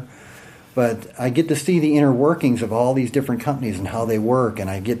larger, but I get to see the inner workings of all these different companies and how they work, and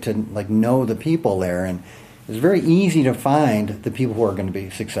I get to know the people there, and it's very easy to find the people who are going to be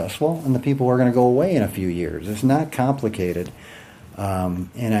successful and the people who are going to go away in a few years. It's not complicated, and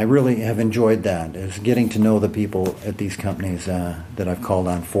I really have enjoyed that, is getting to know the people at these companies that I've called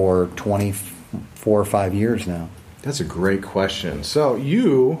on for 24 or 5 years now. That's a great question. So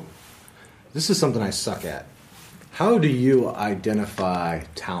this is something I suck at. How do you identify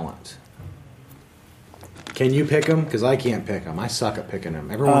talent? Can you pick them? Because I can't pick them. I suck at picking them.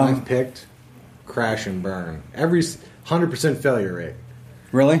 Everyone I've picked, crash and burn. Every 100% failure rate.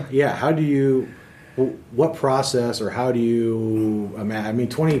 Really? Yeah. How do you? What process, or how do you? I mean,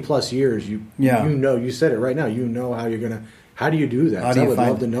 20 plus years. You know. You said it right now. You know how you're gonna. How do you do that? I would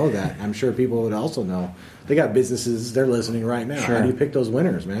love to know that. I'm sure people would also know. They got businesses. They're listening right now. Sure. How do you pick those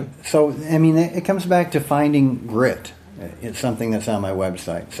winners, man? So, I mean, it comes back to finding grit. It's something that's on my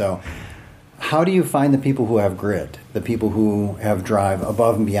website. So, how do you find the people who have grit? The people who have drive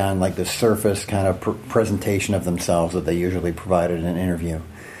above and beyond, like the surface kind of presentation of themselves that they usually provide in an interview.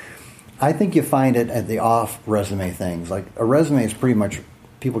 I think you find it at the off-resume things. Like, a resume is pretty much,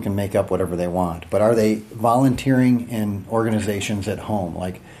 people can make up whatever they want. But are they volunteering in organizations at home?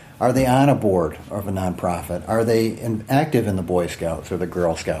 Like, are they on a board of a nonprofit? Are they active in the Boy Scouts or the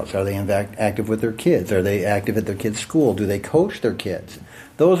Girl Scouts? Are they active with their kids? Are they active at their kids' school? Do they coach their kids?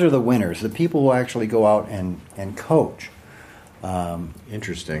 Those are the winners, the people who actually go out and coach.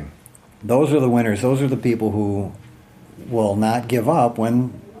 Interesting. Those are the winners. Those are the people who will not give up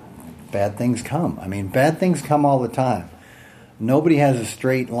when bad things come. I mean, bad things come all the time. Nobody has a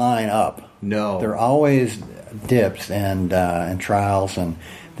straight line up. No. There are always dips and trials and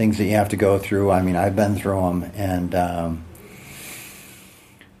things that you have to go through. I mean, I've been through them, and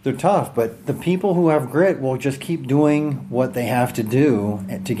they're tough. But the people who have grit will just keep doing what they have to do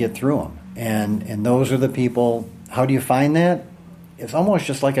to get through them. And those are the people. How do you find that? It's almost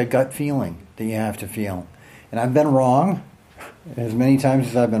just like a gut feeling that you have to feel. And I've been wrong as many times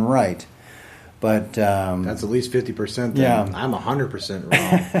as I've been right. But that's at least 50%. Yeah, I'm 100%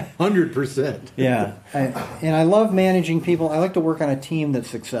 wrong. 100%. Yeah, and I love managing people. I like to work on a team that's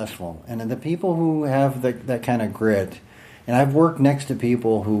successful, and the people who have that kind of grit. And I've worked next to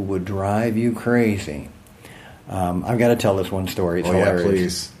people who would drive you crazy. I've got to tell this one story. It's hilarious. Yeah,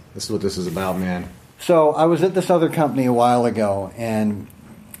 please. This is what this is about, man. So I was at this other company a while ago, and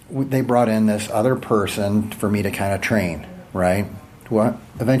they brought in this other person for me to kind of train, right? Who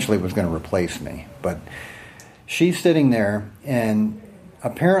eventually was going to replace me. But she's sitting there, and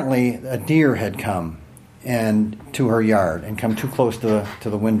apparently a deer had come to her yard and come too close to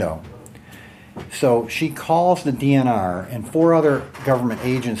the window. So she calls the DNR and 4 other government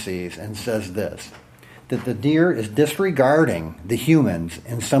agencies and says this, that the deer is disregarding the humans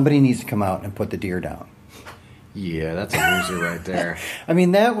and somebody needs to come out and put the deer down. Yeah, that's a loser right there. I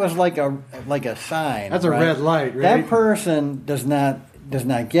mean, that was like a sign. That's a red light, right? That person does not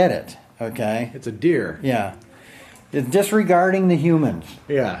get it, okay? It's a deer. Yeah. It's disregarding the humans.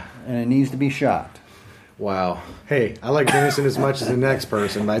 Yeah. And it needs to be shot. Wow. Hey, I like venison as much as the next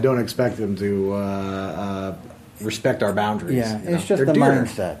person, but I don't expect them to respect our boundaries. Yeah, you know? it's just They're the deer.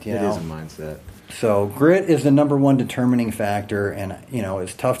 mindset. It is a mindset. So grit is the number one determining factor, and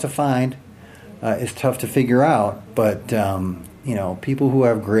it's tough to find. It's tough to figure out, but people who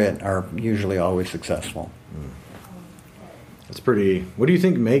have grit are usually always successful. That's pretty. What do you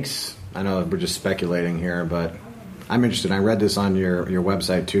think makes? I know we're just speculating here, but I'm interested. I read this on your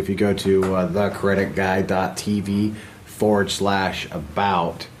website too. If you go to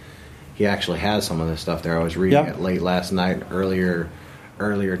thecreditguy.tv/about, he actually has some of this stuff there. I was reading it late last night, earlier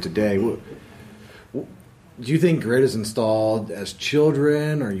today. Do you think grit is installed as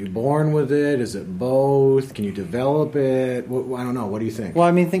children? Are you born with it? Is it both? Can you develop it? I don't know. What do you think? Well,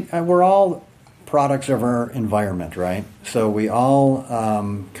 I mean, we're all products of our environment, right? So we all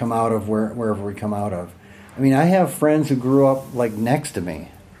come out of wherever we come out of. I mean, I have friends who grew up like next to me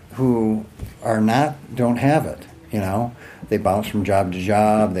who don't have it. They bounce from job to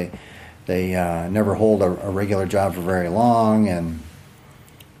job. They never hold a regular job for very long, and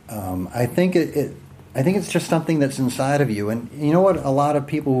I think I think it's just something that's inside of you. And you know what? A lot of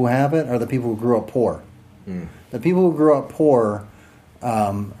people who have it are the people who grew up poor. The people who grew up poor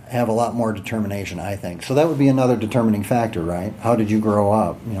have a lot more determination, I think. So that would be another determining factor, right? How did you grow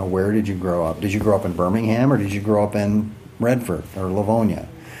up? Where did you grow up? Did you grow up in Birmingham or did you grow up in Redford or Livonia?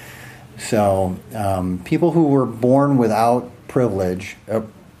 So people who were born without privilege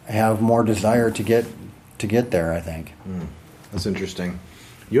have more desire to get there, I think. That's interesting.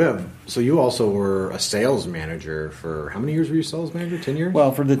 You also were a sales manager for how many years were you a sales manager? 10 years?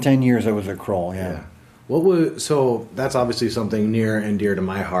 Well, for the 10 years I was at Kroll, yeah. So that's obviously something near and dear to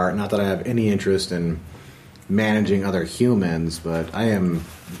my heart. Not that I have any interest in managing other humans, but I am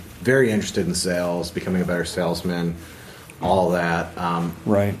very interested in sales, becoming a better salesman, all that.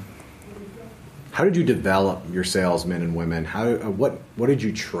 Right. How did you develop your salesmen and women? What did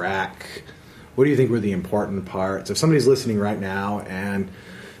you track? What do you think were the important parts? If somebody's listening right now and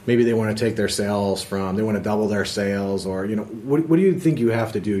maybe they want to take their sales they want to double their sales, or what do you think you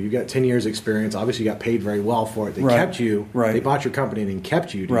have to do? You got 10 years experience. Obviously, you got paid very well for it. They kept you. Right. They bought your company and then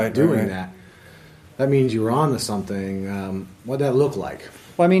kept you doing that. That means you were on to something. What did that look like?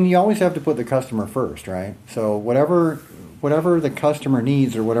 Well, I mean, you always have to put the customer first, right? So whatever the customer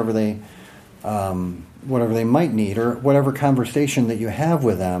needs, or whatever they might need, or whatever conversation that you have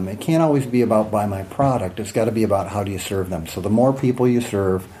with them, it can't always be about buy my product. It's got to be about how do you serve them. So the more people you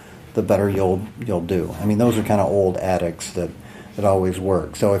serve, the better you'll do. I mean, those are kind of old addicts that always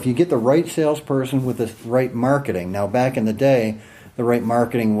work. So if you get the right salesperson with the right marketing. Now, back in the day, the right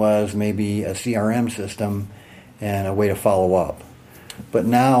marketing was maybe a CRM system and a way to follow up. But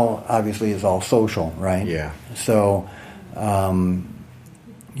now, obviously, it's all social, right? Yeah. So the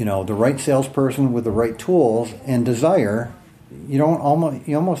right salesperson with the right tools and desire, you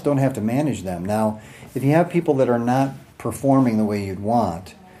almost don't have to manage them. Now, if you have people that are not performing the way you'd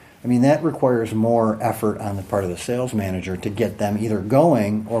want, I mean, that requires more effort on the part of the sales manager to get them either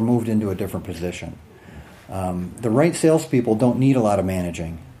going or moved into a different position. The right salespeople don't need a lot of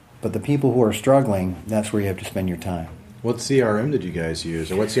managing, but the people who are struggling, that's where you have to spend your time. What CRM did you guys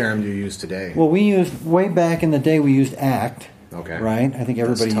use, or what CRM do you use today? Well, way back in the day, we used ACT. Okay. Right? I think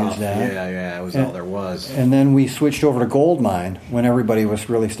everybody used that. Yeah, it was all there was. And then we switched over to Goldmine when everybody was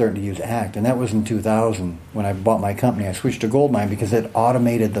really starting to use ACT. And that was in 2000 when I bought my company. I switched to Goldmine because it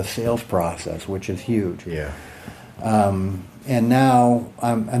automated the sales process, which is huge. Yeah. And then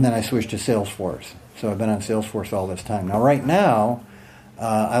I switched to Salesforce. So I've been on Salesforce all this time. Now, right now,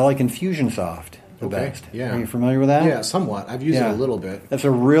 I like Infusionsoft. the best. Yeah. Are you familiar with that? Yeah, somewhat. I've used it a little bit. That's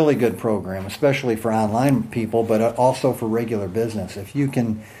a really good program, especially for online people, but also for regular business. If you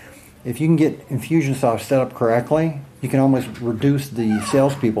can get Infusionsoft set up correctly, you can almost reduce the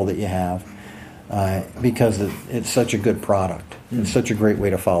salespeople that you have because it's such a good product. It's such a great way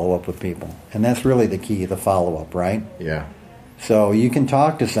to follow up with people. And that's really the key, the follow-up, right? Yeah. So you can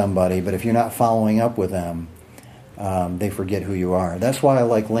talk to somebody, but if you're not following up with them, they forget who you are. That's why I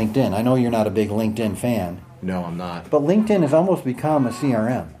like LinkedIn. I know you're not a big LinkedIn fan. No, I'm not. But LinkedIn has almost become a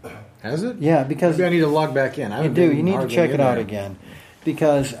CRM. Has it? Yeah, because... Maybe I need to log back in. You do. You need to check it out again.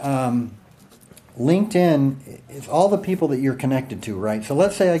 Because LinkedIn is all the people that you're connected to, right? So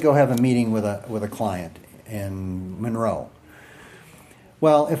let's say I go have a meeting with a client in Monroe.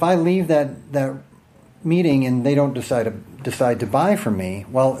 Well, if I leave that meeting and they don't decide to buy from me,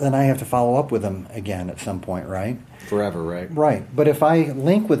 well, then I have to follow up with them again at some point, right? Forever, right? Right. But if I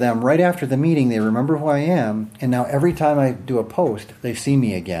link with them right after the meeting, they remember who I am, and now every time I do a post, they see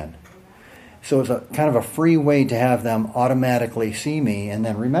me again. So it's a kind of a free way to have them automatically see me and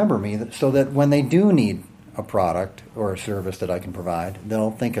then remember me, so that when they do need a product or a service that I can provide,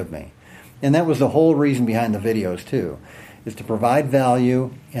 they'll think of me. And that was the whole reason behind the videos too, is to provide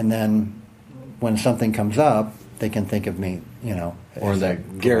value, and then when something comes up, they can think of me, Or the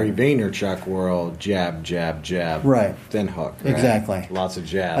Gary Vaynerchuk world, jab, jab, jab. Right. Then hook. Right? Exactly. Lots of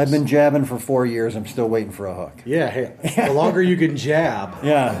jabs. I've been jabbing for 4 years. I'm still waiting for a hook. Yeah. Hey, the longer you can jab.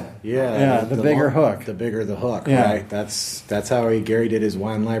 Yeah. Yeah. The bigger hook. The bigger the hook, Yeah. right? That's how Gary did his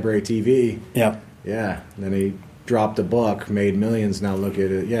Wine Library TV. Yep. Yeah. And then he dropped a book, made millions. Now look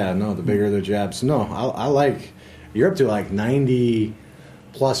at it. Yeah, no, the bigger the jabs. No, I like, you're up to like 90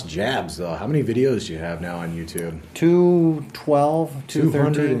 plus jabs, though. How many videos do you have now on YouTube? 212,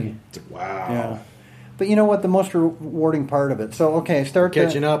 213. Wow. Yeah. But you know what? The most rewarding part of it. So, okay,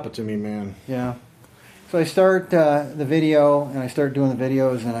 catching up to me, man. Yeah. So I start the video, and I start doing the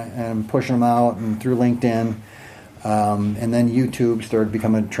videos, and I'm pushing them out and through LinkedIn. And then YouTube started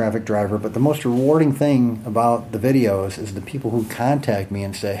becoming a traffic driver. But the most rewarding thing about the videos is the people who contact me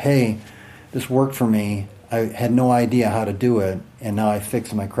and say, hey, this worked for me. I had no idea how to do it, and now I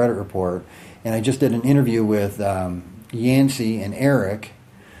fixed my credit report. And I just did an interview with Yancy and Eric,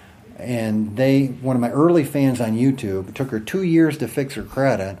 and one of my early fans on YouTube, it took her 2 years to fix her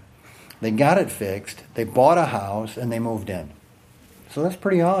credit. They got it fixed, they bought a house, and they moved in. So that's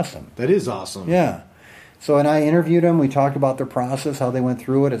pretty awesome. That is awesome. Yeah. So, and I interviewed them, we talked about their process, how they went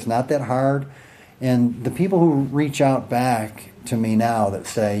through it. It's not that hard. And the people who reach out back to me now that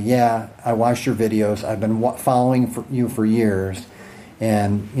say, yeah, I watched your videos, I've been following you for years,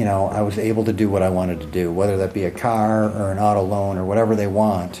 and I was able to do what I wanted to do, whether that be a car or an auto loan or whatever they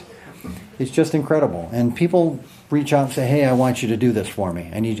want. It's just incredible. And people reach out and say, hey, I want you to do this for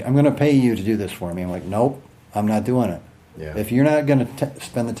me. I'm going to pay you to do this for me. I'm like, nope, I'm not doing it. Yeah. If you're not going to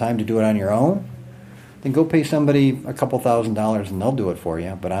spend the time to do it on your own, then go pay somebody a couple $1,000s and they'll do it for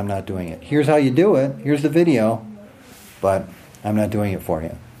you, but I'm not doing it. Here's how you do it. Here's the video, but I'm not doing it for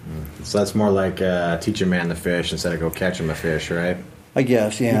you. So that's more like teach a man to fish instead of go catch him a fish, right? I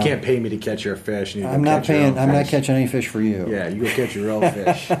guess, yeah. You can't pay me to catch your fish. I'm not catching any fish for you. Yeah, you go catch your own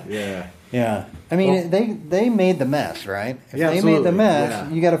fish. Yeah. Yeah. I mean, they made the mess, right? If they absolutely. made the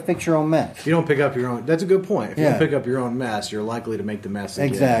mess, you got to fix your own mess. If you don't pick up your own... That's a good point. If you don't pick up your own mess, you're likely to make the mess again.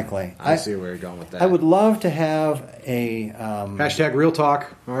 Exactly. I see where you're going with that. I would love to have a... Hashtag real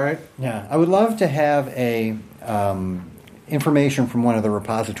talk, all right? Yeah. I would love to have a... information from one of the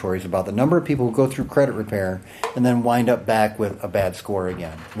repositories about the number of people who go through credit repair and then wind up back with a bad score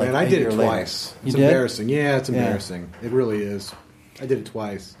again. Like man, I did it twice. It's embarrassing. Yeah, it's embarrassing. Yeah. It really is. I did it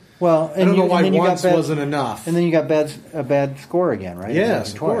twice. Well, I don't know why once wasn't enough. And then you got a bad score again, right?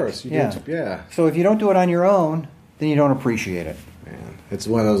 Yes, of course. Yeah. So if you don't do it on your own, then you don't appreciate it. Man, it's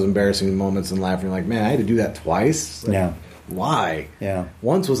one of those embarrassing moments in life. You're like, man, I had to do that twice. Like, yeah. Why? Yeah.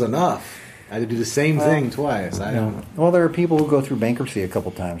 Once was enough. I had to do the same thing twice. I don't know. Well, there are people who go through bankruptcy a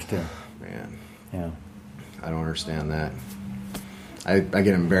couple times too. Man. Yeah. I don't understand that. I get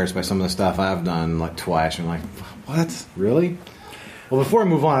embarrassed by some of the stuff I've done like twice. I'm like, what? Really? Well, before I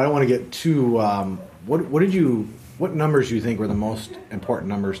move on, I don't want to get too. What numbers do you think were the most important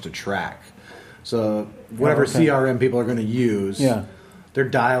numbers to track? So whatever CRM people are going to use. Yeah. They're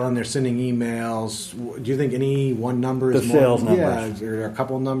dialing, they're sending emails. Do you think any one number is the sales numbers? Yeah, is there a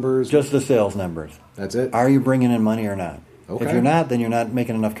couple numbers? Just the sales numbers. That's it? Are you bringing in money or not? Okay. If you're not, then you're not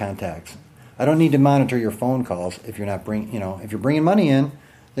making enough contacts. I don't need to monitor your phone calls if you're not if you're bringing money in,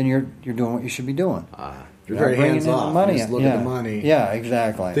 then you're doing what you should be doing. You're very hands off. Just look at the money. Yeah,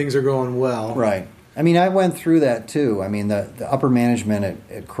 exactly. Things are going well. Right. I mean, I went through that too. I mean, the upper management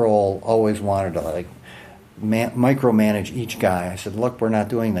at Kroll always wanted to like micromanage each guy. I said, look, we're not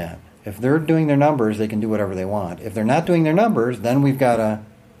doing that. If they're doing their numbers, they can do whatever they want. If they're not doing their numbers, then we've got to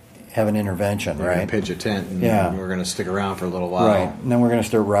have an intervention, We're right? Going to pitch a tent, and we're going to stick around for a little while. Right, and then we're going to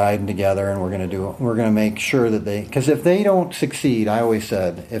start riding together, and we're going to make sure that because if they don't succeed, I always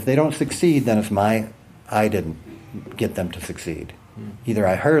said, if they don't succeed, then it's I didn't get them to succeed. Either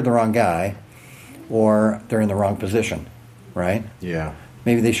I hired the wrong guy, or they're in the wrong position, right? Yeah.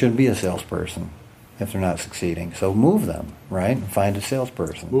 Maybe they shouldn't be a salesperson if they're not succeeding. So move them, right? And find a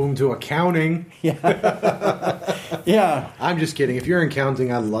salesperson. Move them to accounting. Yeah. Yeah. I'm just kidding. If you're in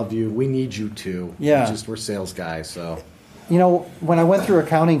accounting, I love you. We need you too. Yeah. We're sales guys, so. You know, when I went through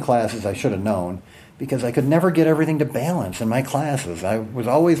accounting classes, I should have known, because I could never get everything to balance in my classes. I was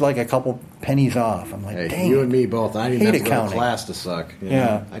always like a couple pennies off. I'm like, hey, dang. you and me both. I didn't have to go to accounting. class to suck. You know?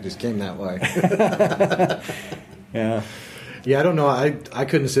 Yeah. I just came that way. Yeah. Yeah, I don't know. I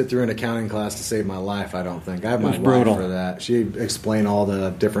couldn't sit through an accounting class to save my life, I don't think. I have my wife brutal. for that. She explained all the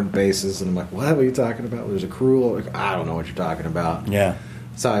different bases, and I'm like, what are you talking about? There's accrual. Like, I don't know what you're talking about. Yeah.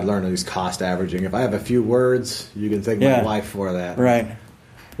 That's how I learned these cost averaging. If I have a few words, you can thank my wife for that. Right.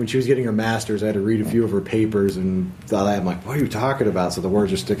 When she was getting her master's, I had to read a few of her papers, and thought I'm like, what are you talking about? So the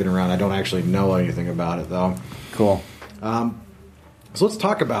words are sticking around. I don't actually know anything about it, though. Cool. So let's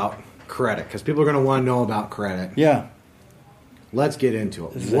talk about credit, because people are going to want to know about credit. Yeah. Let's get into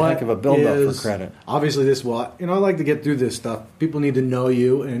it. This is a heck of a build-up for credit. Obviously, I like to get through this stuff. People need to know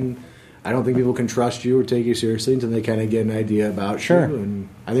you, and I don't think people can trust you or take you seriously until they kind of get an idea about you. And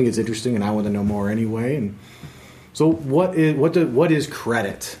I think it's interesting, and I want to know more anyway. And so, what is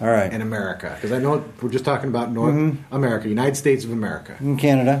credit in America? Because I know we're just talking about North America, United States of America. In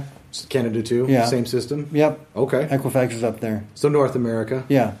Canada. Canada too? Yeah. Same system? Yep. Okay. Equifax is up there. So North America?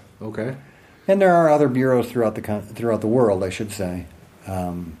 Yeah. Okay. And there are other bureaus throughout the world, I should say.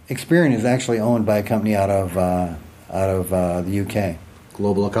 Experian is actually owned by a company out of the UK.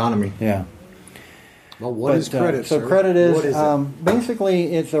 Global economy. Yeah. Well, what is credit? So sir? credit is, what is it?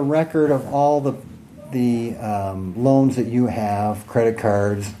 Basically it's a record of all the loans that you have, credit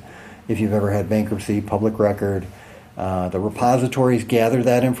cards, if you've ever had bankruptcy, public record. The repositories gather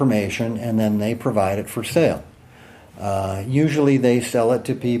that information, and then they provide it for sale. Usually they sell it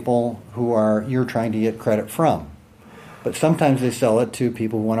to people who you're trying to get credit from. But sometimes they sell it to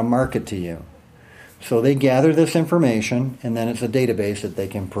people who want to market to you. So they gather this information, and then it's a database that they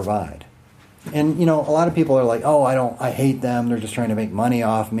can provide. And, a lot of people are like, oh, I hate them. They're just trying to make money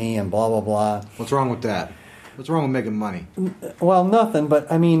off me and blah, blah, blah. What's wrong with that? What's wrong with making money? Well, nothing.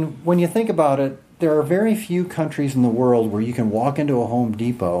 But, I mean, when you think about it, there are very few countries in the world where you can walk into a Home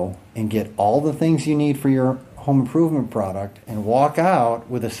Depot and get all the things you need for your home improvement product and walk out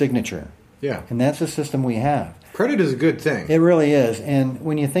with a signature. Yeah. And that's the system we have. Credit is a good thing. It really is. And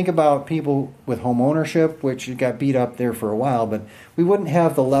when you think about people with home ownership, which got beat up there for a while, but we wouldn't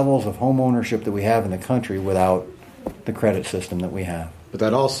have the levels of home ownership that we have in the country without the credit system that we have. But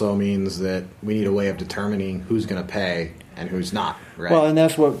that also means that we need a way of determining who's going to pay and who's not, right? Well, and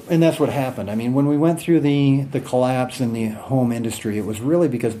that's what happened. I mean, when we went through the collapse in the home industry, it was really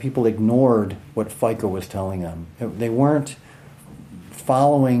because people ignored what FICO was telling them. They weren't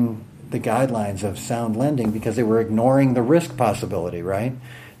following the guidelines of sound lending because they were ignoring the risk possibility, right?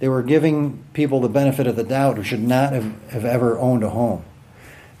 They were giving people the benefit of the doubt who should not have ever owned a home.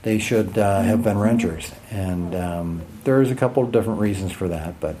 They should have been renters. And there's a couple of different reasons for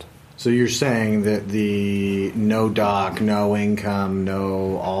that, but... So you're saying that the no doc, no income,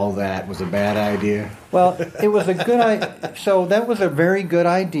 no all that was a bad idea? Well, it was a good idea. So that was a very good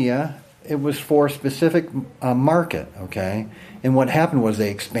idea. It was for a specific market, okay? And what happened was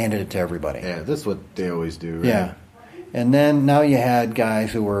they expanded it to everybody. Yeah, that's what they always do, right? Yeah. And then now you had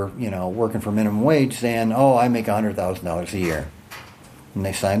guys who were, working for minimum wage saying, oh, I make $100,000 a year. And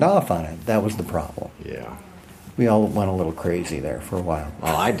they signed off on it. That was the problem. Yeah. We all went a little crazy there for a while.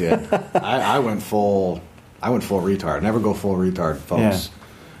 Well, I did. I went full retard. Never go full retard, folks. Yeah.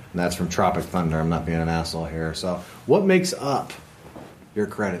 And that's from Tropic Thunder. I'm not being an asshole here. So what makes up your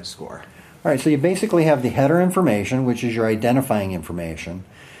credit score? All right, so you basically have the header information, which is your identifying information.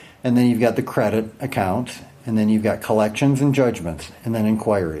 And then you've got the credit accounts. And then you've got collections and judgments. And then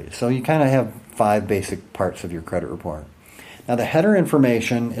inquiries. So you kind of have 5 basic parts of your credit report. Now, the header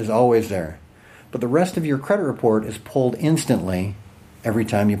information is always there. But the rest of your credit report is pulled instantly every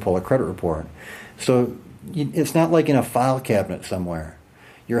time you pull a credit report. So it's not like in a file cabinet somewhere.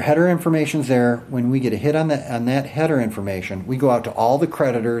 Your header information's there. When we get a hit on that header information, we go out to all the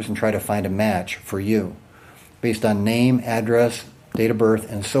creditors and try to find a match for you based on name, address, date of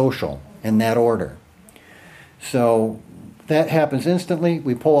birth, and social in that order. So that happens instantly.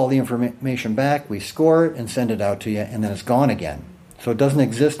 We pull all the information back, we score it, and send it out to you, and then it's gone again. So it doesn't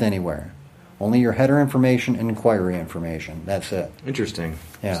exist anywhere. Only your header information and inquiry information. That's it. Interesting.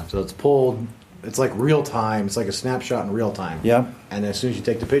 Yeah. So it's pulled. It's like real time. It's like a snapshot in real time. Yep. And as soon as you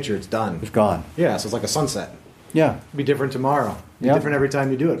take the picture, it's done. It's gone. Yeah. So it's like a sunset. Yeah. It'll be different tomorrow. Be Yep. different every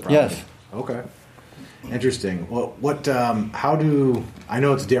time you do it. Probably. Yes. Okay. Interesting. Well, what? How do I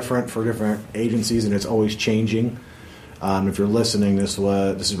know it's different for different agencies, and it's always changing. If you're listening, this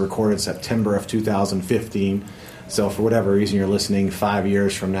is recorded September of 2015. So for whatever reason you're listening 5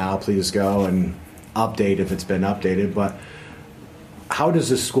 years from now, please go and update if it's been updated. But how does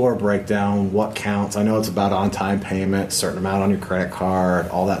this score break down? What counts? I know it's about on-time payment, certain amount on your credit card,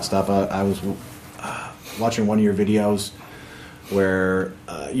 all that stuff. I was watching one of your videos where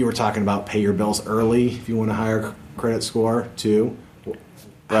you were talking about pay your bills early if you want a higher credit score too.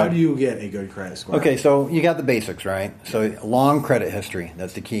 How do you get a good credit score? Okay, so you got the basics, right? So long credit history,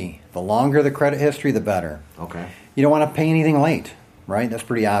 that's the key. The longer the credit history, the better. Okay. You don't want to pay anything late, right? That's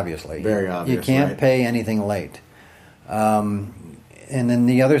pretty obviously. Very obvious, You can't right? pay anything late. And then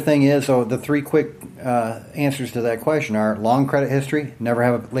the other thing is, so the three quick answers to that question are long credit history, never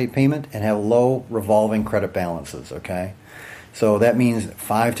have a late payment, and have low revolving credit balances, okay? So that means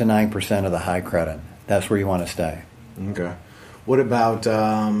 5 to 9% of the high credit. That's where you want to stay. Okay. What about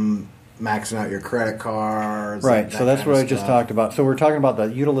maxing out your credit cards? Right, so that's kind what of I just stuff? talked about. So we're talking about the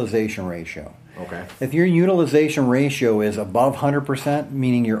utilization ratio. Okay. If your utilization ratio is above 100%,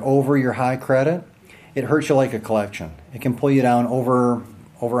 meaning you're over your high credit, it hurts you like a collection. It can pull you down over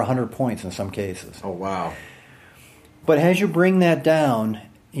 100 points in some cases. Oh, wow. But as you bring that down,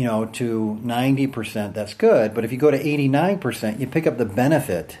 to 90%, that's good. But if you go to 89%, you pick up the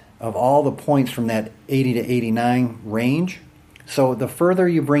benefit of all the points from that 80 to 89 range. So the further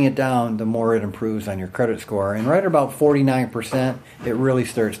you bring it down, the more it improves on your credit score. And right at about 49%, it really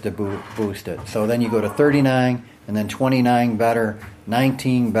starts to boost it. So then you go to 39, and then 29 better,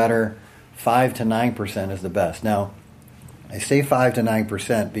 19 better, 5 to 9% is the best. Now, I say 5 to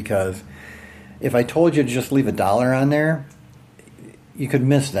 9% because if I told you to just leave $1 on there, you could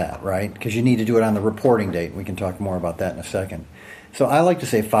miss that, right? Because you need to do it on the reporting date. We can talk more about that in a second. So I like to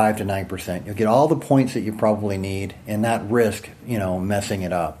say 5 to 9%. You'll get all the points that you probably need and not risk, messing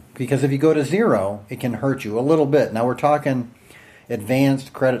it up. Because if you go to 0, it can hurt you a little bit. Now we're talking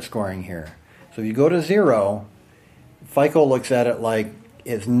advanced credit scoring here. So if you go to 0, FICO looks at it like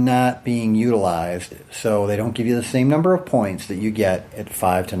it's not being utilized, so they don't give you the same number of points that you get at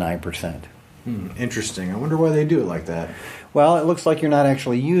 5 to 9%. Interesting. I wonder why they do it like that. Well, it looks like you're not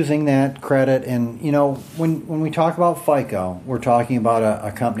actually using that credit. And, when we talk about FICO, we're talking about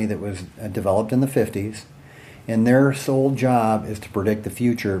a company that was developed in the 50s, and their sole job is to predict the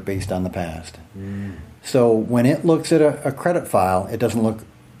future based on the past. So when it looks at a credit file, it doesn't look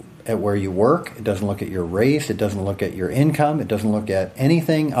at where you work, it doesn't look at your race, it doesn't look at your income, it doesn't look at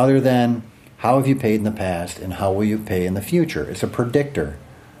anything other than how have you paid in the past and how will you pay in the future. It's a predictor.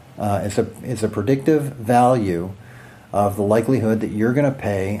 It's a predictive value of the likelihood that you're going to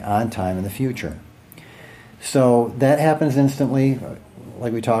pay on time in the future. So that happens instantly,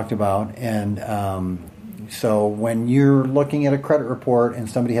 like we talked about. And so when you're looking at a credit report and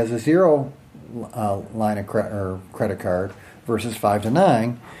somebody has a 0 line of credit card versus 5 to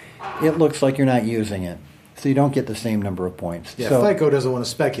 9, it looks like you're not using it. So you don't get the same number of points. Yeah, so, FICO doesn't want to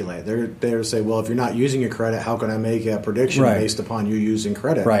speculate. They're there to say, well, if you're not using your credit, how can I make a prediction Right. based upon you using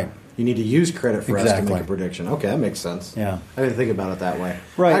credit? Right. You need to use credit for us to Exactly. make a prediction. Okay, that makes sense. Yeah. I didn't think about it that way.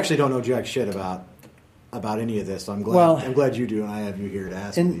 Right. I actually don't know jack shit about any of this, so I'm glad you do, and I have you here to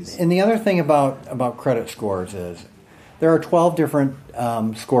ask me these. And the other thing about credit scores is there are 12 different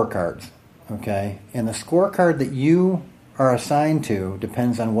scorecards, okay? And the scorecard that you are assigned to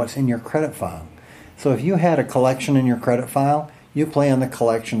depends on what's in your credit file. So if you had a collection in your credit file, you play on the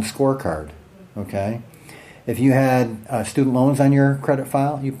collection scorecard, okay? If you had student loans on your credit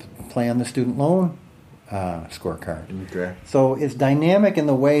file, you play on the student loan scorecard. Okay. So it's dynamic in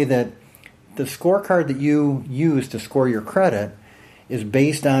the way that the scorecard that you use to score your credit is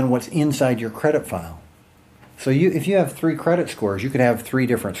based on what's inside your credit file. So if you have 3 credit scores, you could have 3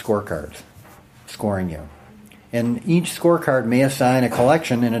 different scorecards scoring you. And each scorecard may assign a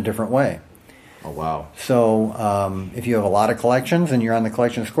collection in a different way. Oh, wow. So if you have a lot of collections and you're on the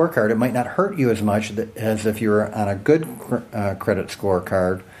collection scorecard, it might not hurt you as much as if you're on a good credit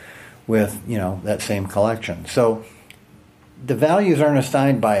scorecard with, that same collection. So the values aren't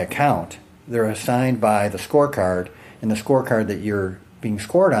assigned by account. They're assigned by the scorecard, and the scorecard that you're being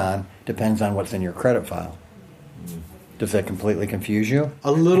scored on depends on what's in your credit file. Does that completely confuse you?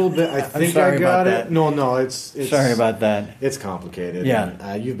 A little bit. I think I got it. That. No, it's sorry about that. It's complicated. Yeah.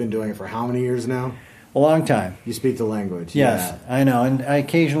 And, you've been doing it for how many years now? A long time. You speak the language. Yes, yeah. I know, and I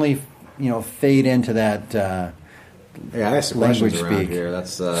occasionally, fade into that. I asked some questions around here.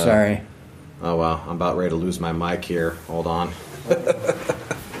 That's sorry. Oh wow, I'm about ready to lose my mic here. Hold on.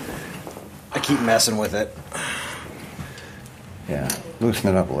 I keep messing with it. Yeah, loosen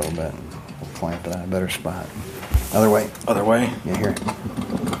it up a little bit. We'll clamp it on a better spot. Other way. Yeah, here.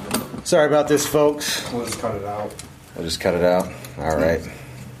 Sorry about this, folks. We'll just cut it out. We'll just cut it out. All right.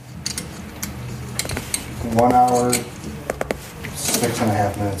 1 hour,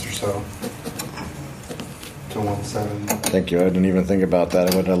 6.5 minutes or so. To 1:07. Thank you. I didn't even think about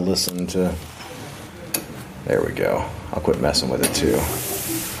that. I would have listened to. There we go. I'll quit messing with it too.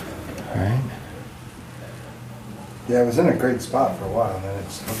 All right. Yeah, it was in a great spot for a while, and then it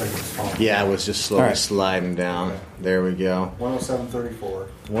looked like it was falling. Yeah, it was just slowly sliding down. There we go. 107.34.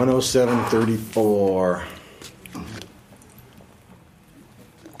 107.34.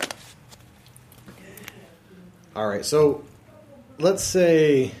 All right, so let's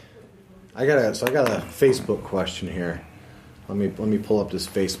say I got a Facebook question here. Let me pull up this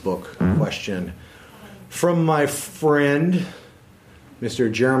Facebook question from my friend,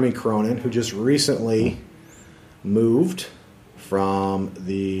 Mr. Jeremy Cronin, who just recently moved from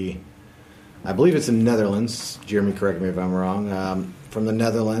I believe it's in the Netherlands. Jeremy, correct me if I'm wrong. From the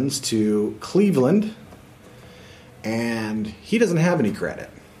Netherlands to Cleveland, and he doesn't have any credit.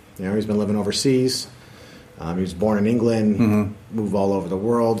 He's been living overseas. He was born in England, moved all over the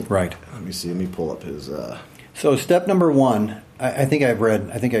world. Right. Let me see. Let me pull up his. So step number one, I think I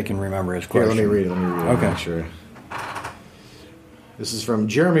can remember his question. Here, let me read it. Okay. Make sure. This is from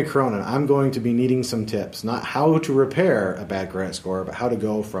Jeremy Cronin. I'm going to be needing some tips. Not how to repair a bad credit score, but how to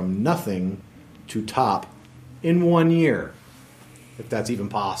go from nothing to top in 1 year, if that's even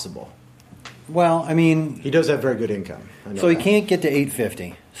possible. Well, I mean, he does have very good income. So he can't get to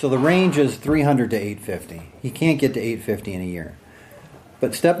 850. So the range is 300 to 850. He can't get to 850 in a year.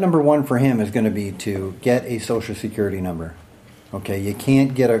 But step number one for him is going to be to get a Social Security number. Okay, you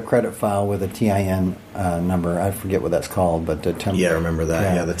can't get a credit file with a TIN number. I forget what that's called, but the I remember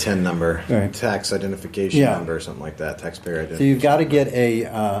that. Yeah, the TIN number, right. Tax identification number, something like that, taxpayer identification. So you've got to get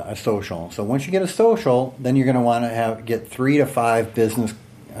a social. So once you get a social, then you're going to want to get 3 to 5 business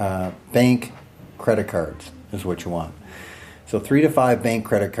bank credit cards is what you want. So 3 to 5 bank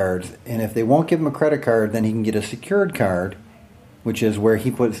credit cards, and if they won't give him a credit card, then he can get a secured card, which is where he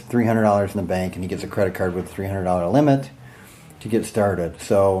puts $300 in the bank and he gets a credit card with a $300 limit to get started.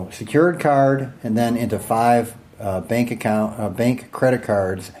 So secured card, and then into 5 bank credit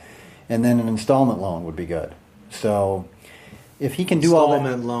cards, and then an installment loan would be good. So if he can do all that,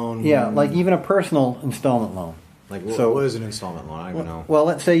 installment loan, like even a personal installment loan. Like what is an installment loan? I don't even know. Well,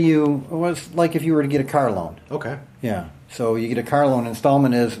 let's say it was like if you were to get a car loan. Okay. Yeah. So you get a car loan.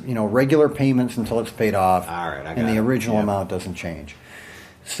 Installment is regular payments until it's paid off. All right, and the original amount doesn't change.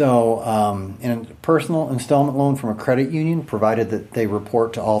 So, in a personal installment loan from a credit union, provided that they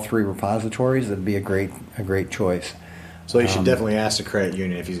report to all 3 repositories, that'd be a great choice. So you should definitely ask the credit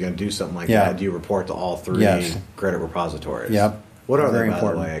union if he's going to do something like that. Do you report to all 3 credit repositories? Yep. What are Very they, by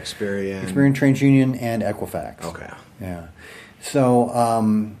important. the way? Experian, TransUnion, and Equifax. Okay. Yeah. So,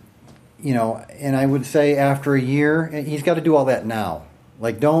 and I would say after a year, he's got to do all that now.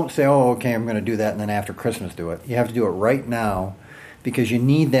 Like, don't say, oh, okay, I'm going to do that, and then after Christmas do it. You have to do it right now, because you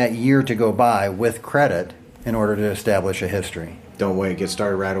need that year to go by with credit in order to establish a history. Don't wait. Get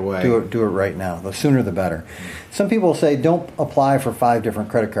started right away. Do it right now. The sooner the better. Some people say don't apply for 5 different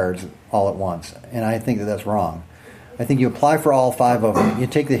credit cards all at once, and I think that's wrong. I think you apply for all 5 of them. You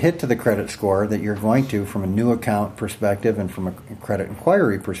take the hit to the credit score that you're going to from a new account perspective and from a credit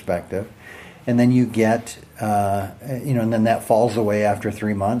inquiry perspective, and then you get, and then that falls away after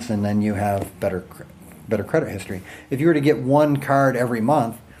 3 months, and then you have better credit history. If you were to get 1 card every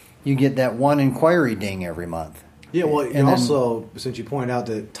month, you get that 1 inquiry ding every month. Yeah, well, and also, since you point out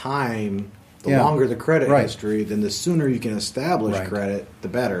that time, the longer the credit history, then the sooner you can establish credit, the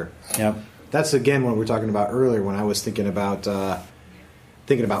better. Yep. That's, again, what we were talking about earlier when I was thinking about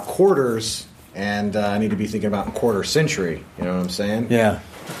quarters, and I need to be thinking about quarter century. You know what I'm saying? Yeah.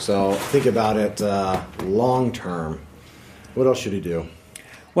 So think about it long term. What else should he do?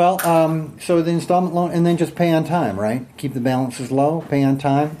 Well, so the installment loan, and then just pay on time, right? Keep the balances low, pay on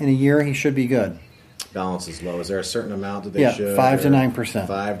time. In a year, he should be good. Balance is low. Is there a certain amount that they should? 5 to 9%.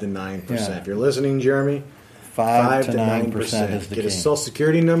 5 to 9%. Yeah. If you're listening, Jeremy, 5 to 9% is the Get key. a Social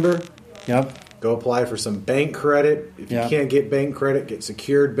Security number. Yep. Go apply for some bank credit. If you can't get bank credit, get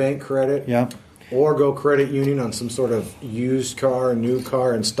secured bank credit. Yep. Or go credit union on some sort of used car, new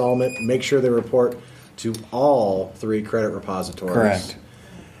car installment. Make sure they report to all 3 credit repositories. Correct.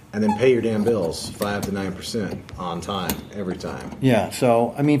 And then pay your damn bills 5 to 9% on time, every time. Yeah,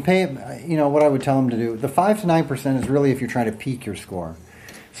 so, I mean, what I would tell them to do, the 5 to 9% is really if you're trying to peak your score.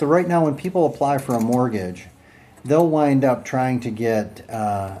 So right now when people apply for a mortgage, they'll wind up trying to get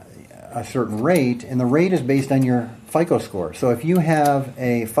a certain rate, and the rate is based on your FICO score. So if you have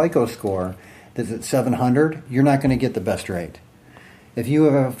a FICO score that's at 700, you're not going to get the best rate. If you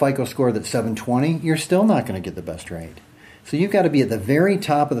have a FICO score that's 720, you're still not going to get the best rate. So you've got to be at the very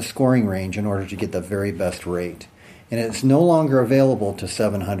top of the scoring range in order to get the very best rate. And it's no longer available to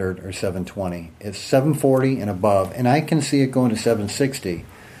 700 or 720. It's 740 and above. And I can see it going to 760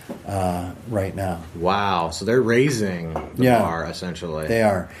 right now. Wow. So they're raising the bar, essentially. They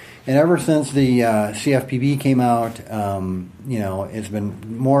are. And ever since the CFPB came out, it's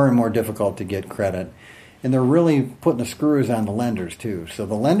been more and more difficult to get credit. And they're really putting the screws on the lenders, too. So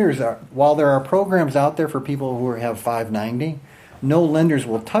the lenders while there are programs out there for people who have 590, no lenders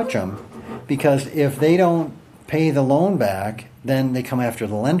will touch them because if they don't pay the loan back, then they come after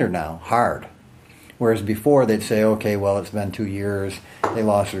the lender now, hard. Whereas before they'd say, okay, well, it's been 2 years, they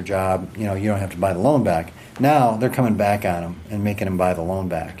lost their job, you don't have to buy the loan back. Now they're coming back on them and making them buy the loan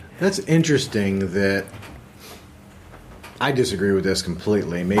back. That's interesting that I disagree with this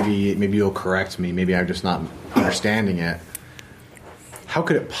completely. Maybe you'll correct me. Maybe I'm just not understanding it. How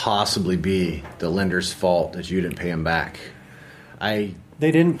could it possibly be the lender's fault that you didn't pay him back? They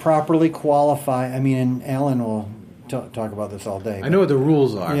didn't properly qualify. I mean, and Alan will talk about this all day. I know what the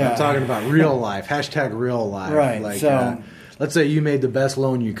rules are. Yeah. I'm talking about real life. #real life. Right. Like, so, let's say you made the best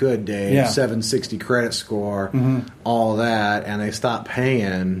loan you could, Dave. Yeah. 760 credit score, mm-hmm. all that, and they stopped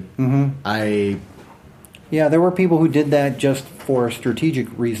paying. Mm-hmm. Yeah, there were people who did that just for strategic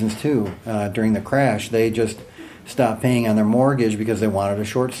reasons, too. During the crash, they just stopped paying on their mortgage because they wanted a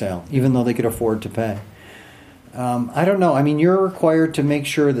short sale, even though they could afford to pay. I don't know. I mean, you're required to make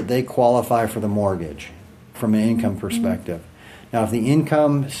sure that they qualify for the mortgage from an income perspective. Now, if the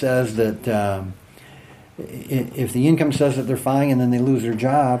income says that they're fine and then they lose their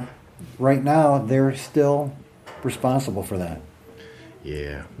job, right now they're still responsible for that.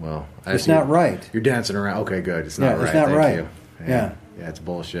 Yeah, well, it's not right. You're dancing around. Okay, good. It's not right. It's not Thank right. you. Yeah, it's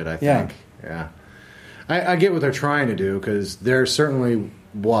bullshit. I think. Yeah. I get what they're trying to do because there certainly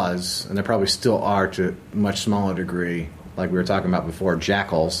was, and there probably still are to a much smaller degree, like we were talking about before,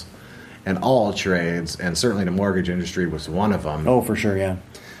 jackals, and all trades, and certainly the mortgage industry was one of them. Oh, for sure, yeah.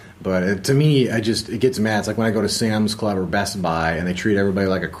 But to me, it gets mad. It's like when I go to Sam's Club or Best Buy and they treat everybody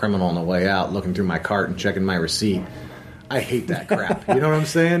like a criminal on the way out, looking through my cart and checking my receipt. I hate that crap. You know what I'm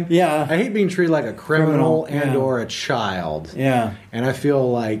saying? Yeah. I hate being treated like a criminal and or a child. Yeah. And I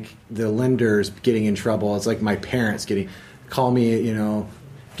feel like the lender's getting in trouble. It's like my parents call me,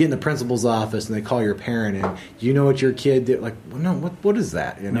 get in the principal's office and they call your parent and you know what your kid did? Like, well, no, what is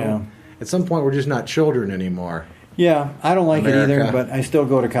that? Yeah. At some point, we're just not children anymore. Yeah, I don't like America. it either, but I still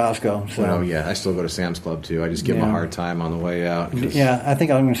go to Costco. So. Well, yeah, I still go to Sam's Club, too. I just give them a hard time on the way out. Yeah, I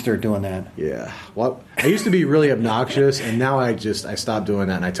think I'm going to start doing that. Yeah. Well, I used to be really obnoxious, and now I stopped doing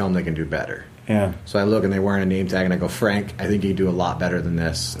that, and I tell them they can do better. Yeah. So I look, and they're wearing a name tag, and I go, Frank, I think you can do a lot better than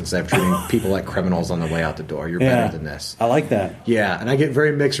this. Instead of treating people like criminals on the way out the door. You're better than this. I like that. Yeah, and I get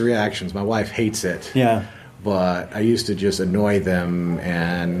very mixed reactions. My wife hates it. Yeah. But I used to just annoy them,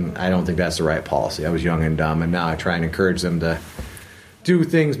 and I don't think that's the right policy. I was young and dumb, and now I try and encourage them to do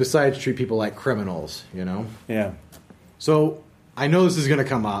things besides treat people like criminals, Yeah. So I know this is going to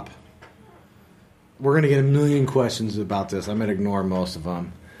come up. We're going to get a million questions about this. I'm going to ignore most of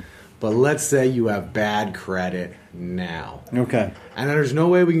them. But let's say you have bad credit now. Okay. And there's no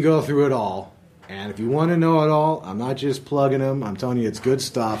way we can go through it all. And if you want to know it all, I'm not just plugging them. I'm telling you it's good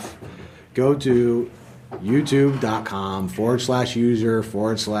stuff. Go to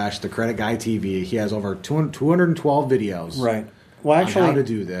youtube.com/user/the Credit Guy TV. He has over 212 videos. Right. Well, actually, on how to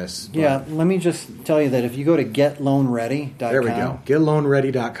do this. Yeah, let me just tell you that if you go to getloanready.com. There we go.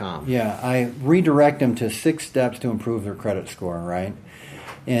 Getloanready.com. Yeah, I redirect them to 6 steps to improve their credit score, right?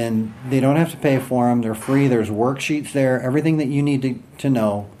 And they don't have to pay for them. They're free. There's worksheets there. Everything that you need to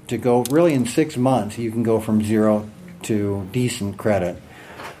know to go, really in 6 months, you can go from 0 to decent credit.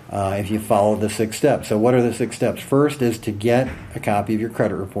 If you follow the 6 steps. So what are the 6 steps? First is to get a copy of your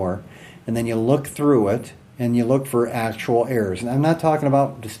credit report, and then you look through it, and you look for actual errors. And I'm not talking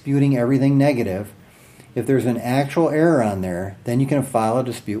about disputing everything negative. If there's an actual error on there, then you can file a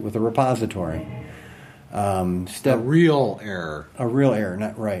dispute with the repository. A real error. A real error,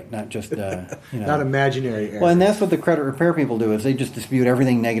 not just not imaginary error. Well, and that's what the credit repair people do, is they just dispute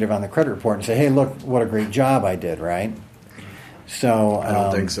everything negative on the credit report and say, hey, look, what a great job I did, right? So I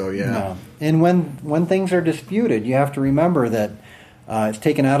don't think so, yeah. No. And when things are disputed, you have to remember that it's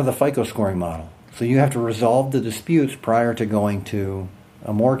taken out of the FICO scoring model. So you have to resolve the disputes prior to going to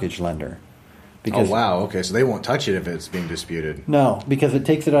a mortgage lender. Oh, wow. Okay, so they won't touch it if it's being disputed. No, because it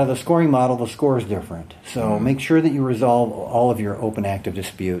takes it out of the scoring model. The score is different. So make sure that you resolve all of your open active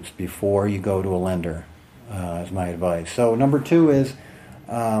disputes before you go to a lender, is my advice. So number 2 is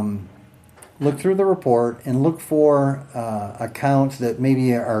look through the report and look for accounts that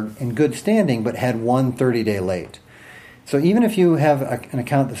maybe are in good standing but had one 30-day late. So even if you have an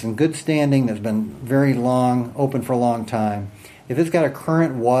account that's in good standing, that's been very long, open for a long time, if it's got a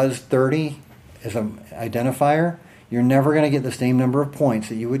current was 30 as an identifier, you're never going to get the same number of points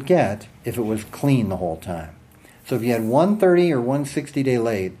that you would get if it was clean the whole time. So if you had 130 or 160-day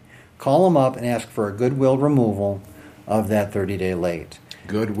late, call them up and ask for a goodwill removal of that 30-day late.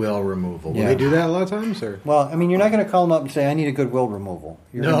 Goodwill removal. Yeah. Will they do that a lot of times? Or? Well, I mean, you're not going to call them up and say, I need a goodwill removal.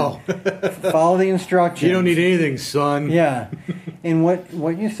 You're No. Follow the instructions. You don't need anything, son. Yeah. And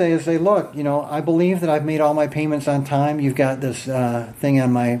what you say is, look, I believe that I've made all my payments on time. You've got this thing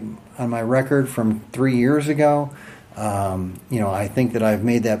on my record from 3 years ago. I think that I've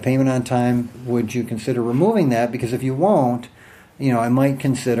made that payment on time. Would you consider removing that? Because if you won't, I might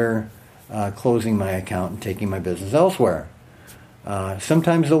consider closing my account and taking my business elsewhere.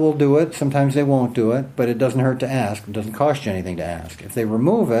 Sometimes they will do it, sometimes they won't do it, but it doesn't hurt to ask. It doesn't cost you anything to ask. If they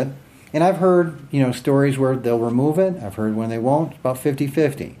remove it, and I've heard stories where they'll remove it, I've heard when they won't, about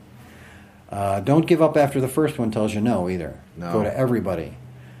 50-50. Don't give up after the first one tells you no either. No. Go to everybody.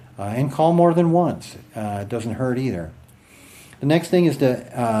 And call more than once. It doesn't hurt either. The next thing is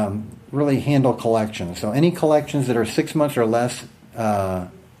to really handle collections. So any collections that are 6 months or less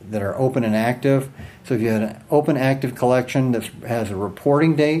that are open and active. So if you had an open active collection that has a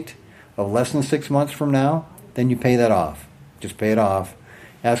reporting date of less than 6 months from now, then you pay that off. Just pay it off.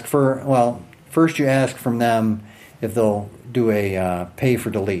 First you ask from them if they'll do a pay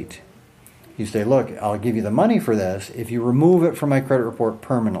for delete. You say, look, I'll give you the money for this if you remove it from my credit report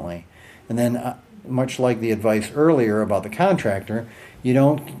permanently. And then, much like the advice earlier about the contractor, you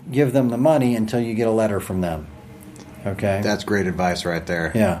don't give them the money until you get a letter from them. Okay? That's great advice right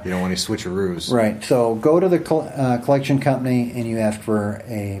there. Yeah. You don't want any switcheroos. Right. So go to the collection company and you ask for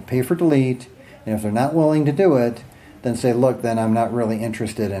a pay for delete. And if they're not willing to do it, then say, look, then I'm not really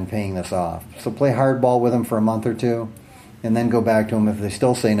interested in paying this off. So play hardball with them for a month or two. And then go back to them. If they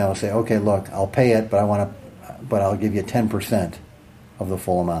still say no, say, okay, look, I'll pay it, but I'll give you 10% of the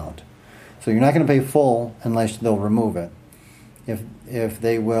full amount. So you're not going to pay full unless they'll remove it. If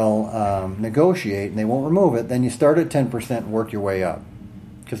they will negotiate and they won't remove it, then you start at 10% and work your way up.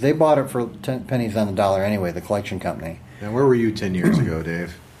 Because they bought it for 10 pennies on the dollar anyway, the collection company. And where were you 10 years ago,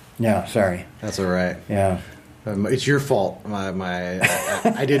 Dave? Yeah, sorry. That's all right. Yeah. It's your fault.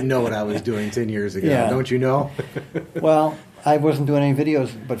 I didn't know what I was doing 10 years ago. Yeah. Don't you know? Well, I wasn't doing any videos,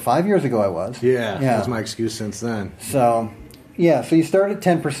 but 5 years ago I was. Yeah, that's my excuse since then. So you start at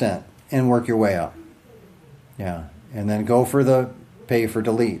 10% and work your way up. Yeah, and then go for the pay for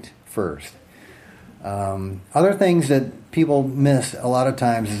delete first. Other things that people miss a lot of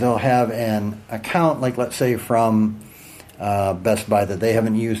times is they'll have an account, like let's say from Best Buy that they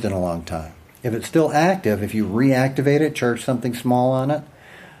haven't used in a long time. If it's still active, if you reactivate it, charge something small on it,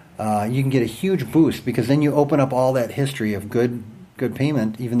 you can get a huge boost because then you open up all that history of good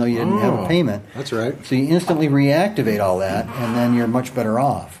payment, even though you didn't have a payment. That's right. So you instantly reactivate all that, and then you're much better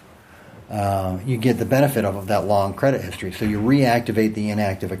off. You get the benefit of that long credit history. So you reactivate the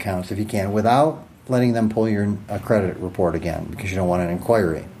inactive accounts if you can without letting them pull your credit report again because you don't want an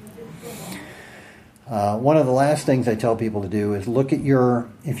inquiry. One of the last things I tell people to do is look at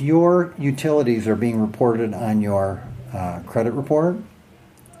if your utilities are being reported on your credit report,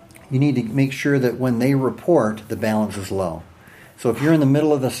 you need to make sure that when they report, the balance is low. So if you're in the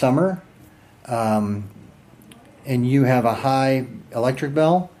middle of the summer and you have a high electric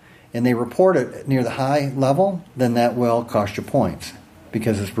bill and they report it near the high level, then that will cost you points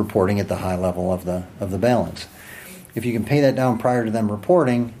because it's reporting at the high level of the balance. If you can pay that down prior to them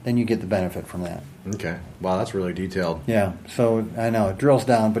reporting, then you get the benefit from that. Okay. Wow, that's really detailed. Yeah, so I know it drills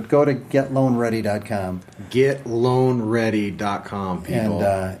down, but go to getloanready.com. Getloanready.com, people.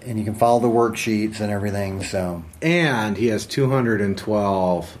 And you can follow the worksheets and everything. So. And he has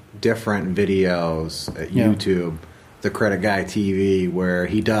 212 different videos at YouTube, The Credit Guy TV, where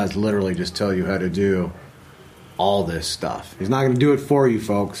he does literally just tell you how to do all this stuff. He's not going to do it for you,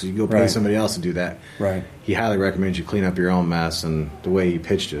 folks. You go pay Right. somebody else to do that. Right. He highly recommends you clean up your own mess, and the way he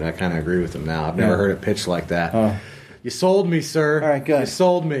pitched it, I kind of agree with him now. I've never Yeah. heard it pitched like that. Oh. You sold me, sir. All right, good. You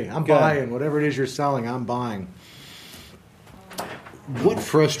sold me. I'm Good. buying. Whatever it is you're selling, I'm buying. What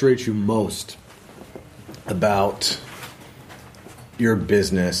frustrates you most about your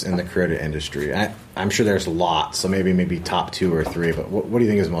business in the credit industry? I'm sure there's lots, so maybe top 2 or 3, but what do you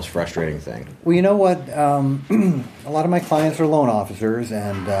think is the most frustrating thing? Well, you know what? A lot of my clients are loan officers,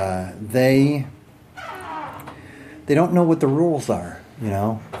 and they don't know what the rules are,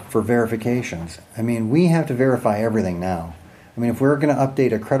 for verifications. I mean, we have to verify everything now. I mean, if we're going to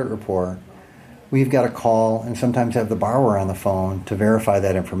update a credit report, we've got to call and sometimes have the borrower on the phone to verify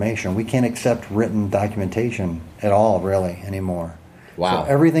that information. We can't accept written documentation at all, really, anymore. Wow. So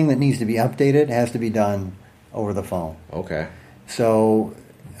everything that needs to be updated has to be done over the phone. Okay. So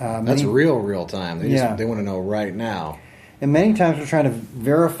That's real time. They want to know right now. And many times we're trying to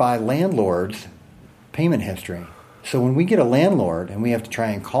verify landlords' payment history. So when we get a landlord and we have to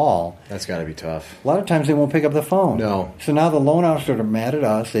try and call, That's got to be tough. a lot of times they won't pick up the phone. No. So now the loan officers are mad at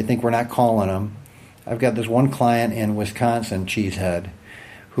us. They think we're not calling them. I've got this one client in Wisconsin, Cheesehead,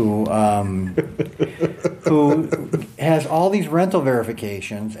 who has all these rental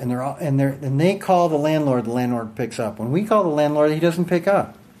verifications, and they call the landlord picks up. When we call the landlord, he doesn't pick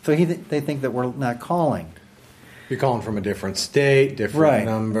up. So they think that we're not calling. You're calling from a different state, different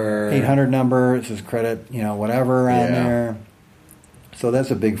number. 800 number, it says credit, whatever on Yeah. there. So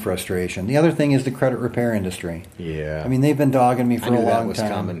that's a big frustration. The other thing is the credit repair industry. Yeah. I mean, they've been dogging me for I knew a that long was time.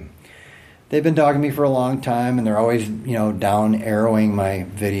 coming. They've been dogging me for a long time, and they're always, down arrowing my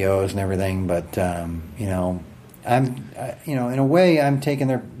videos and everything. But, I'm, in a way, I'm taking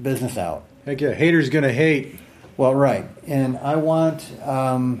their business out. Heck yeah, haters gonna hate. Well, right, and I want,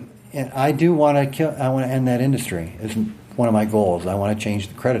 and I do want to I want to end that industry. Is one of my goals. I want to change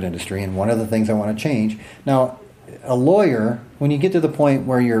the credit industry, and one of the things I want to change now. A lawyer, when you get to the point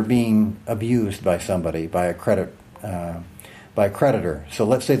where you're being abused by somebody, by a creditor. So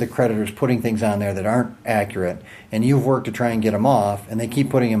let's say the creditor's putting things on there that aren't accurate, and you've worked to try and get them off, and they keep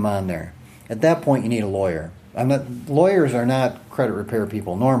putting them on there. At that point, you need a lawyer. Lawyers are not credit repair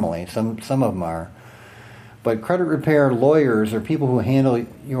people normally. Some of them are. But credit repair lawyers or people who handle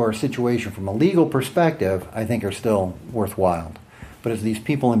your situation from a legal perspective, I think are still worthwhile. But it's these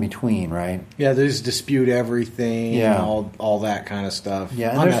people in between, right? Yeah, they just dispute everything, Yeah. all that kind of stuff.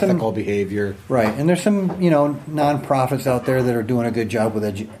 Yeah, and there's unethical behavior. Right, and there's some, nonprofits out there that are doing a good job with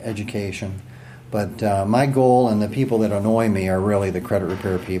education. But my goal and the people that annoy me are really the credit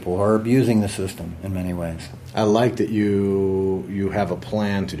repair people who are abusing the system in many ways. I like that you have a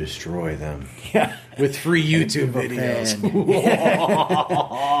plan to destroy them. Yeah. With free YouTube videos.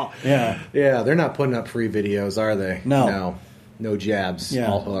 Yeah. Yeah, they're not putting up free videos, are they? No. No jabs.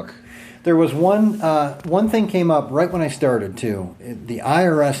 Yeah. All hook. There was one thing came up right when I started, too. The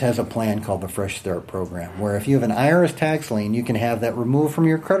IRS has a plan called the Fresh Start Program, where if you have an IRS tax lien, you can have that removed from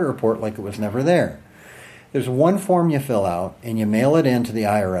your credit report like it was never there. There's one form you fill out, and you mail it in to the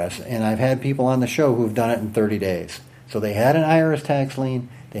IRS, and I've had people on the show who've done it in 30 days. So they had an IRS tax lien,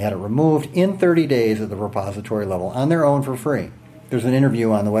 they had it removed in 30 days at the repository level on their own for free. There's an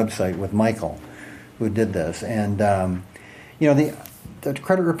interview on the website with Michael who did this, and the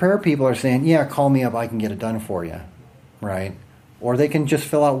credit repair people are saying, yeah, call me up, I can get it done for you, right? Or they can just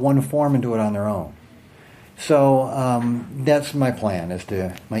fill out one form and do it on their own. So that's my plan.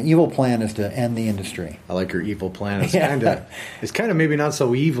 My evil plan is to end the industry. I like your evil plan. It's Yeah. kind of maybe not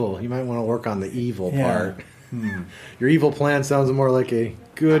so evil. You might want to work on the evil Yeah. part. Your evil plan sounds more like a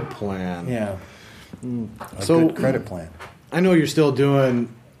good plan. Yeah. A So- good credit plan. I know you're still doing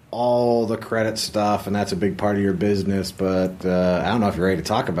all the credit stuff, and that's a big part of your business, but I don't know if you're ready to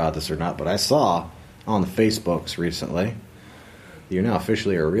talk about this or not, but I saw on the Facebooks recently you're now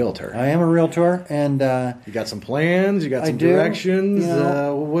officially a realtor. I am a realtor, and You got some plans, you got I some do. directions. You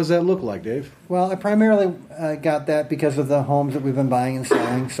know. What does that look like, Dave? well, I primarily got that because of the homes that we've been buying and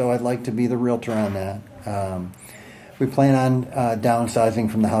selling, so I'd like to be the realtor on that. We plan on downsizing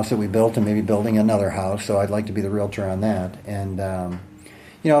from the house that we built and maybe building another house, so I'd like to be the realtor on that. And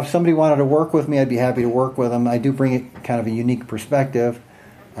if somebody wanted to work with me, I'd be happy to work with them. I do bring it kind of a unique perspective.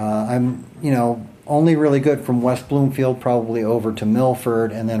 I'm, only really good from West Bloomfield probably over to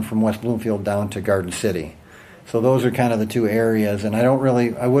Milford, and then from West Bloomfield down to Garden City. So those are kind of the two areas, and I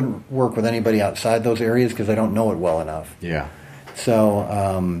wouldn't work with anybody outside those areas because I don't know it well enough. Yeah.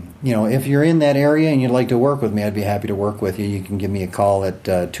 So, if you're in that area and you'd like to work with me, I'd be happy to work with you. You can give me a call at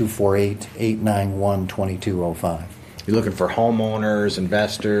 248-891-2205. You looking for homeowners,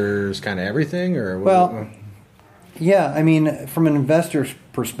 investors, kind of everything, or Well, Yeah, I mean, from an investor's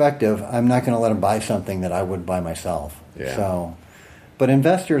perspective, I'm not going to let them buy something that I would buy myself. Yeah. So, but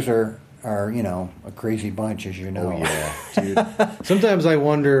investors are a crazy bunch, as you know. Oh, yeah, dude. Sometimes I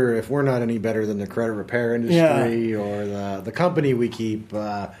wonder if we're not any better than the credit repair industry or the company we keep.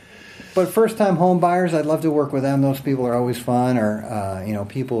 But first-time home buyers, I'd love to work with them. Those people are always fun, or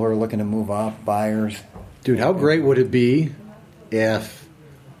people who are looking to move up, buyers. Dude, how great would it be if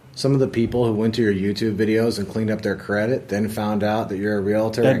some of the people who went to your YouTube videos and cleaned up their credit then found out that you're a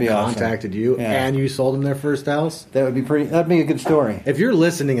realtor That'd and be awesome. contacted you and you sold them their first house? That'd be a good story. If you're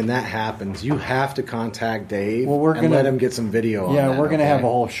listening and that happens, you have to contact Dave Well, and let him get some video on that. Yeah, we're going to okay? have a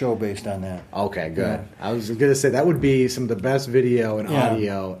whole show based on that. Okay, good. Yeah. I was going to say that would be some of the best video and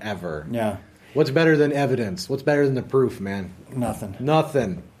audio ever. Yeah. What's better than evidence? What's better than the proof, man? Nothing.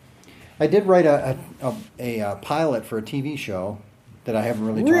 Nothing. I did write a pilot for a TV show that I haven't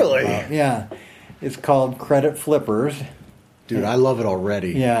really talked about. Yeah. It's called Credit Flippers. Dude, I love it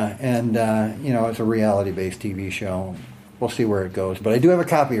already. Yeah, and it's a reality-based TV show. We'll see where it goes, but I do have a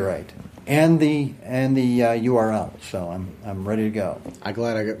copyright and the URL, so I'm ready to go. I'm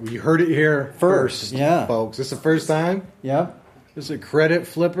glad you heard it here first, yeah, folks. This is the first time. Yep. This is Credit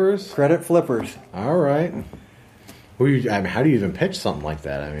Flippers. Credit Flippers. All right. How do you even pitch something like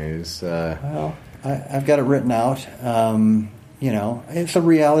that? I mean, it's well, I've got it written out. It's a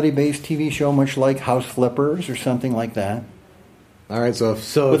reality-based TV show, much like House Flippers or something like that. All right, so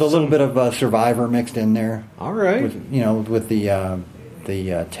with a little bit of Survivor mixed in there. All right, with the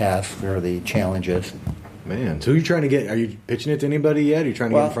tasks or the challenges. Man, so are you pitching it to anybody yet? Are you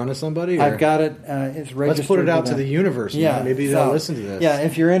trying to get in front of somebody? Or? I've got it. It's registered. Let's put it out to the universe. Yeah, man. Maybe they'll listen to this. Yeah,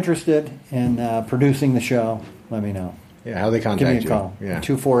 if you're interested in producing the show, let me know. Yeah, how they contact you? Give me a call. Yeah,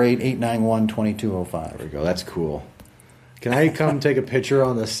 248-891-2205. There we go. That's cool. Can I come take a picture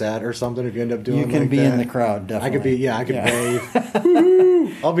on the set or something if you end up doing? You can be that? in the crowd. Definitely. I could wave.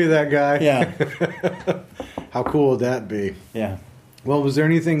 I'll be that guy. Yeah. How cool would that be? Yeah. Well, was there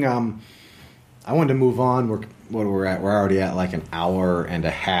anything? I wanted to move on. We're already at like an hour and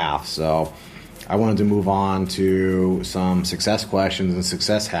a half, so I wanted to move on to some success questions and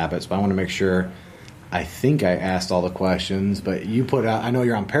success habits. But I want to make sure. I think I asked all the questions, but you put out. I know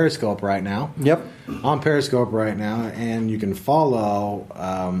you're on Periscope right now. Yep. On Periscope right now, and you can follow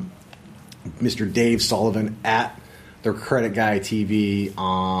Mr. Dave Sullivan at the Credit Guy TV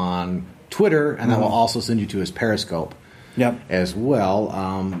on Twitter, and that will also send you to his Periscope. Yep. As well.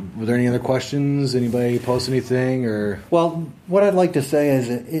 Were there any other questions? Anybody post anything? Or well, what I'd like to say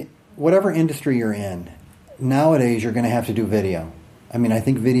is, whatever industry you're in, nowadays you're going to have to do video. I mean, I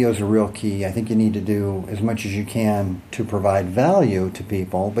think video is a real key. I think you need to do as much as you can to provide value to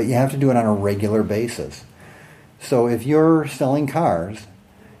people, but you have to do it on a regular basis. So if you're selling cars,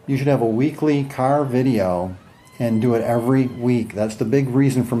 you should have a weekly car video and do it every week. That's the big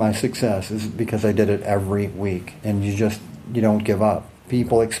reason for my success, is because I did it every week. And you don't give up.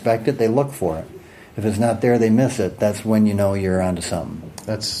 People expect it, they look for it. If it's not there, they miss it. That's when you know you're onto something.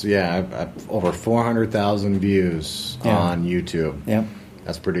 That's, I've over 400,000 views on YouTube. Yep.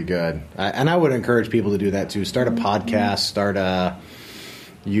 That's pretty good. And I would encourage people to do that too. Start a podcast, start a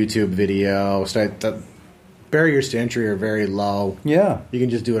YouTube video, barriers to entry are very low. Yeah. You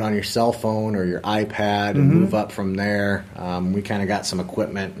can just do it on your cell phone or your iPad and move up from there. We kind of got some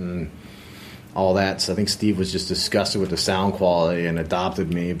equipment and all that. So I think Steve was just disgusted with the sound quality and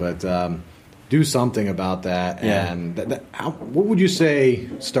adopted me. But do something about that. Yeah. And what would you say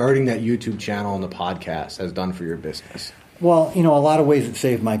starting that YouTube channel and the podcast has done for your business? Well, a lot of ways it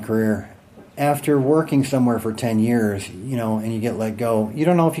saved my career. After working somewhere for 10 years, and you get let go, you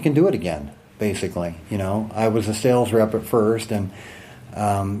don't know if you can do it again. Basically, I was a sales rep at first, and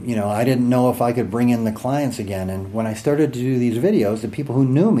I didn't know if I could bring in the clients again. And when I started to do these videos, the people who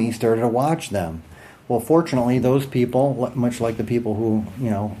knew me started to watch them. Well, fortunately, those people, much like the people who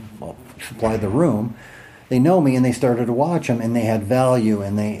supplied the room, they know me and they started to watch them, and they had value,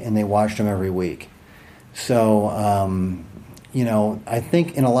 and they watched them every week. So I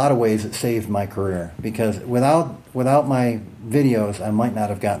think in a lot of ways it saved my career, because without my videos, I might not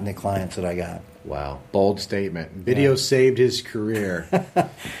have gotten the clients that I got. Wow. Bold statement. Video saved his career.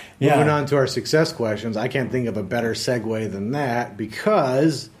 Yeah. Moving on to our success questions, I can't think of a better segue than that,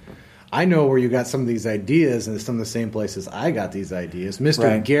 because I know where you got some of these ideas, and some of the same places I got these ideas. Mr.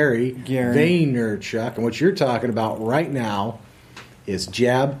 Right. Gary Vaynerchuk, and what you're talking about right now is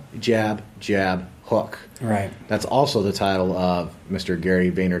jab, jab, jab, hook. Right. That's also the title of Mr.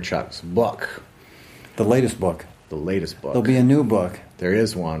 Gary Vaynerchuk's book. The latest book. The latest book. There'll be a new book. There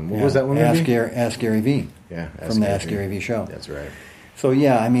is one. What was that one? Ask Gary V. Yeah. From the Ask Gary V show. That's right. So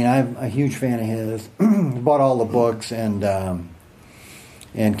yeah, I mean, I'm a huge fan of his. Bought all the books and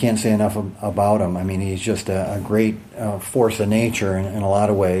can't say enough about him. I mean, he's just a great force of nature in a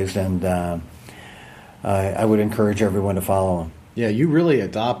lot of ways, and I would encourage everyone to follow him. Yeah, you really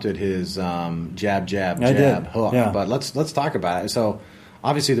adopted his jab, jab, jab hook. Yeah. But let's talk about it. So,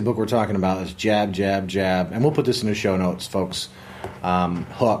 obviously, the book we're talking about is Jab, Jab, Jab, and we'll put this in the show notes, folks.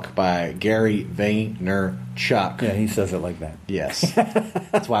 Hook by Gary Vaynerchuk. Yeah, he says it like that. Yes,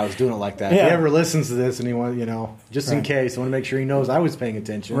 that's why I was doing it like that. Yeah. If he ever listens to this and he wants, just in Right. case, I want to make sure he knows I was paying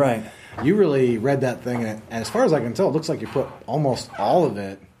attention. Right. You really read that thing, and as far as I can tell, it looks like you put almost all of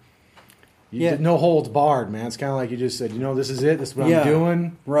it. You did no holds barred, man. It's kind of like you just said, this is it. This is what I'm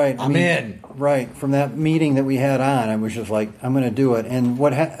doing. Right. I'm in. Right. From that meeting that we had on, I was just like, I'm going to do it. And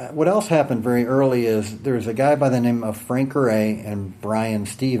what else happened very early is there's a guy by the name of Frank Ray and Brian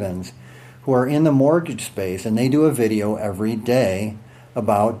Stevens who are in the mortgage space, and they do a video every day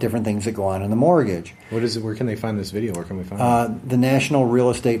about different things that go on in the mortgage. What is it? Where can they find this video? Where can we find it? The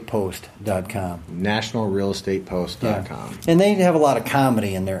nationalrealestatepost.com. Nationalrealestatepost.com. Yeah. And they have a lot of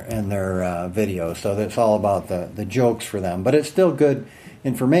comedy in their videos, so it's all about the jokes for them. But it's still good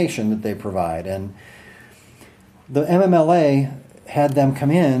information that they provide. And the MMLA had them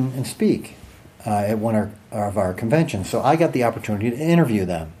come in and speak at one of our conventions. So I got the opportunity to interview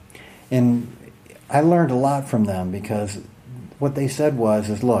them. And I learned a lot from them because what they said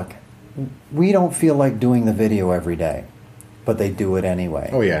is, look, we don't feel like doing the video every day, but they do it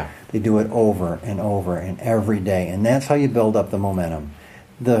anyway. Oh, yeah. They do it over and over and every day, and that's how you build up the momentum.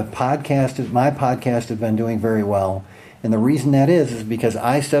 My podcast has been doing very well, and the reason that is because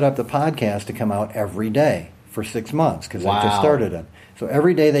I set up the podcast to come out every day for 6 months because I just started it. So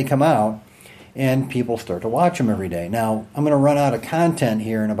every day they come out, and people start to watch them every day. Now, I'm going to run out of content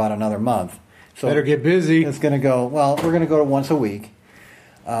here in about another month. So better get busy. It's going to go, we're going to go to once a week.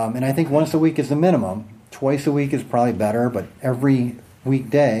 And I think once a week is the minimum. Twice a week is probably better, but every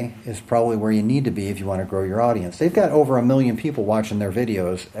weekday is probably where you need to be if you want to grow your audience. They've got over 1 million people watching their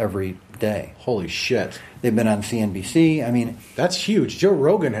videos every day. Holy shit. They've been on CNBC. I mean, that's huge. Joe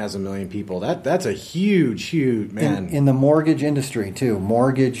Rogan has 1 million people. That's a huge, man. In the mortgage industry, too.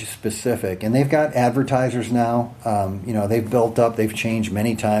 Mortgage specific. And they've got advertisers now. They've built up. They've changed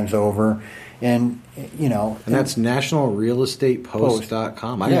many times over. And that's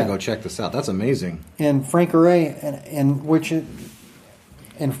nationalrealestatepost.com. I gotta go check this out. That's amazing. And Frank Ray,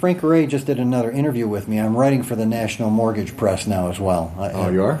 and Frank Ray just did another interview with me. I'm writing for the National Mortgage Press now as well.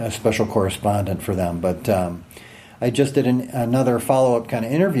 You are? A special correspondent for them. But I just did another follow-up kind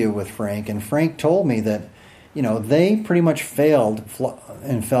of interview with Frank, and Frank told me that, they pretty much failed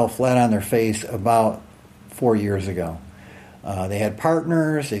and fell flat on their face about 4 years ago. They had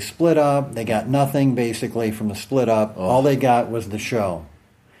partners, they split up, they got nothing basically from the split up. Oh. All they got was the show.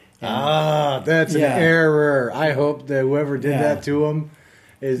 That's an error. I hope that whoever did that to them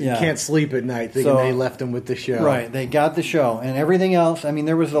can't sleep at night thinking they left them with the show. Right, they got the show. And everything else, I mean,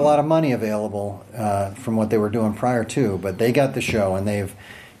 there was a lot of money available from what they were doing prior to, but they got the show, and they've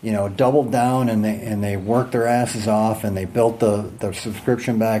doubled down, and they worked their asses off, and they built the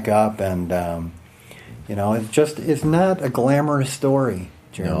subscription back up, and it's not a glamorous story,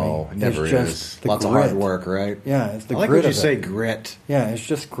 Jeremy. No, it never is. Lots of grit. hard work, right? Yeah, it's the I like grit when you of say it. grit. Yeah, it's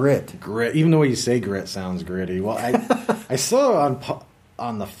just grit. Grit. Even the way you say grit sounds gritty. Well, I saw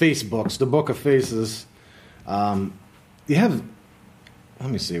on the Facebooks, the Book of Faces, you have, let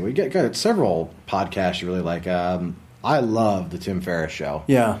me see, we got several podcasts you really like. I love the Tim Ferriss Show.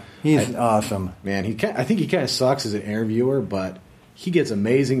 Yeah, he's awesome. Man, I think he kind of sucks as an interviewer, but he gets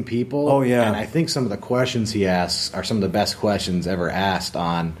amazing people. Oh, yeah. And I think some of the questions he asks are some of the best questions ever asked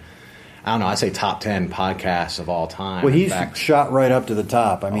on, I don't know, I'd say top 10 podcasts of all time. Well, he's shot right up to the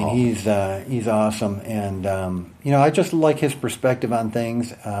top. I mean, he's awesome. And, I just like his perspective on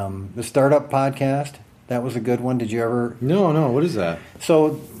things. The Startup Podcast, that was a good one. Did you ever? No. What is that?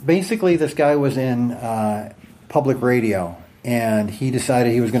 So, basically, this guy was in public radio. And he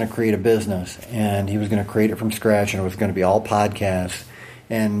decided he was going to create a business, and he was going to create it from scratch, and it was going to be all podcasts.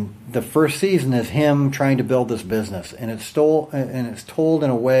 And the first season is him trying to build this business, and it's told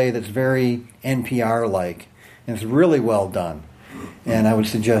in a way that's very NPR-like, and it's really well done. And I would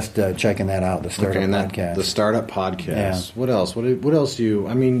suggest checking that out, the Startup Podcast. The Startup Podcast. Yeah. What else? What else do you?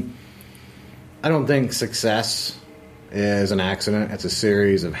 I mean, I don't think success is an accident. It's a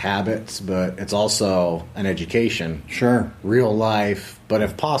series of habits, but it's also an education. Sure. Real life, but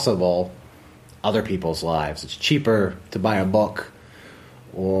if possible, other people's lives. It's cheaper to buy a book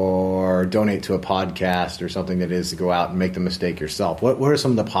or donate to a podcast or something that is to go out and make the mistake yourself. What are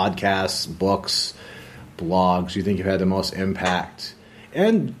some of the podcasts, books, blogs you think have had the most impact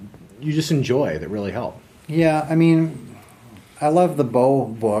and you just enjoy that really help. Yeah, I mean, I love the Bo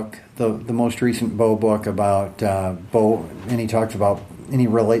book, the most recent Bo book about Bo, and he talks about, and he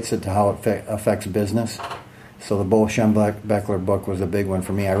relates it to how it affects business. So the Bo Schembechler book was a big one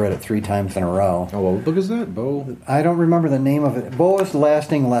for me. I read it 3 times in a row. Oh, what book is that? Bo? I don't remember the name of it. Bo's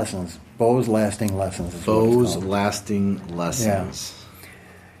Lasting Lessons. Bo's Lasting Lessons. Bo's Lasting Lessons. Yeah.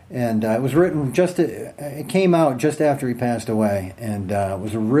 And it was written it came out just after he passed away, and it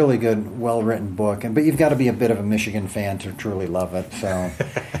was a really good, well-written book. But you've got to be a bit of a Michigan fan to truly love it. So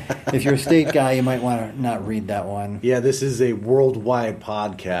if you're a state guy, you might want to not read that one. Yeah, this is a worldwide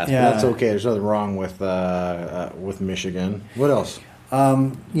podcast. Yeah. But that's okay. There's nothing wrong with Michigan. What else?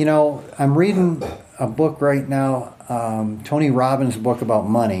 You know, I'm reading a book right now, Tony Robbins' book about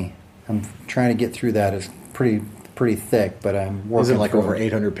money. I'm trying to get through that. It's pretty thick, but I'm working. Is it like through over it.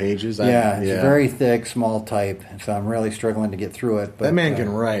 800 pages? It's very thick, small type, so I'm really struggling to get through it. But that man can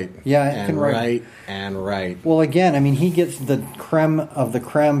write. Yeah, he and can write. And write. Well, again, I mean, he gets the creme of the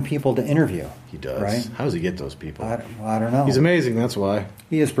creme people to interview. He does. Right? How does he get those people? I don't know. He's amazing, that's why.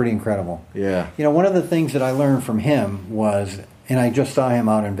 He is pretty incredible. Yeah. You know, one of the things that I learned from him was, and I just saw him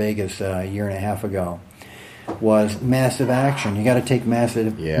out in Vegas a year and a half ago, was massive action. You got to take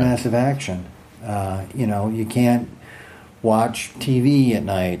massive action. You know, you can't watch TV at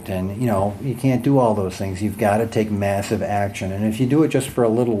night, and you know, you can't do all those things. You've got to take massive action, and if you do it just for a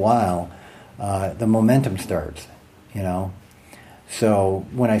little while, the momentum starts. You know, so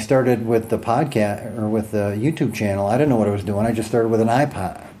when I started with the podcast or with the YouTube channel, I didn't know what I was doing. I just started with an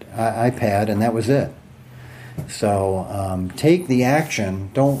iPad, and that was it. So take the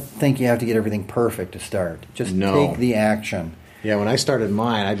action. Don't think you have to get everything perfect to start. Just take the action. Yeah, when I started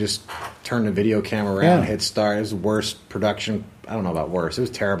mine, I just turned the video camera around, hit start. It was the worst production. I don't know about worse. It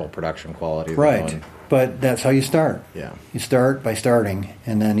was terrible production quality. Right. But that's how you start. Yeah. You start by starting,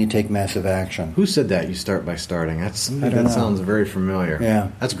 and then you take massive action. Who said that? You start by starting. That sounds very familiar.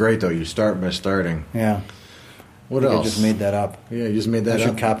 Yeah. That's great, though. You start by starting. Yeah. What else? I just made that up. Yeah, you just made that up. I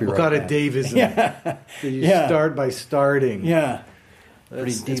should copyright What kind that. of Davism? Yeah. You start by starting. Yeah.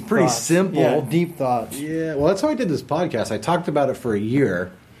 It's pretty simple. Yeah, deep thoughts. Yeah, well, that's how I did this podcast. I talked about it for a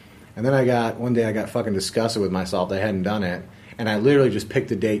year, and then one day I got fucking disgusted with myself that I hadn't done it, and I literally just picked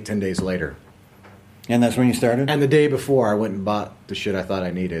a date 10 days later. And that's when you started? And the day before, I went and bought the shit I thought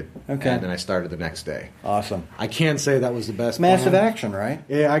I needed. Okay. And then I started the next day. Awesome. I can't say that was the best Massive plan. action, right?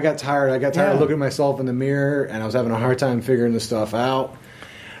 Yeah, I got tired. Of looking at myself in the mirror, and I was having a hard time figuring this stuff out.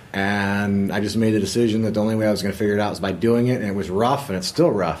 And I just made the decision that the only way I was going to figure it out was by doing it, and it was rough, and it's still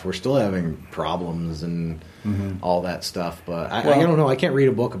rough. We're still having problems and all that stuff. But I don't know. I can't read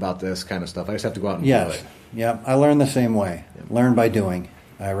a book about this kind of stuff. I just have to go out and do it. Yeah, I learned the same way. Learn by doing.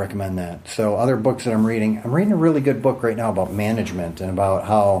 I recommend that. So other books that I'm reading a really good book right now about management and about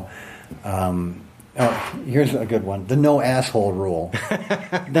how, here's a good one, The No Asshole Rule.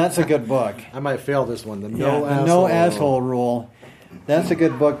 That's a good book. I might fail this one. The No Asshole Rule. That's a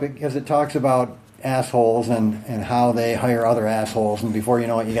good book because it talks about assholes and how they hire other assholes, and before you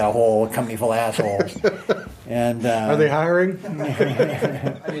know it, you got a whole company full of assholes. And are they hiring?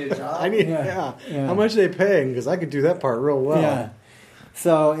 I need a job. How much are they paying? Because I could do that part real well. Yeah.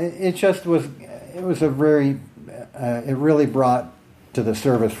 So it just was. It was a very. It really brought to the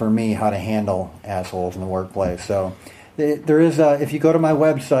service for me how to handle assholes in the workplace. So there is if you go to my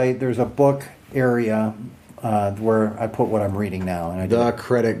website, there's a book area. Where I put what I'm reading now, and The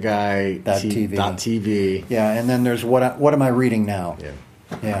Credit Guy TV. Yeah, and then there's what am I reading now?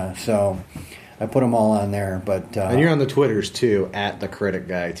 Yeah. So I put them all on there, but and you're on the Twitters too at The Credit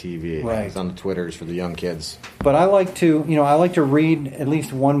Guy TV. Right. It's on the Twitters for the young kids. But I like to read at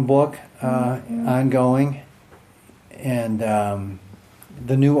least one book ongoing, and the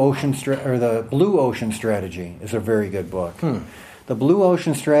the Blue Ocean Strategy is a very good book. The Blue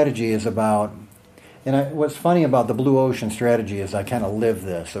Ocean Strategy is about. And what's funny about the Blue Ocean Strategy is I kind of live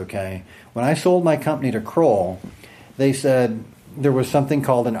this, okay? When I sold my company to Kroll, they said there was something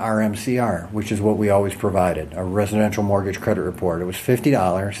called an RMCR, which is what we always provided, a residential mortgage credit report. It was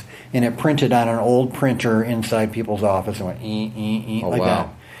 $50, and it printed on an old printer inside people's office and went like that.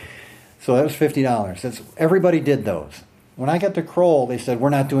 So that was $50. Everybody did those. When I got to Kroll, they said,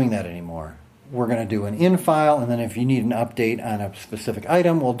 we're not doing that anymore. We're going to do an in-file, and then if you need an update on a specific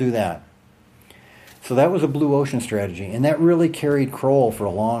item, we'll do that. So that was a Blue Ocean Strategy, and that really carried Kroll for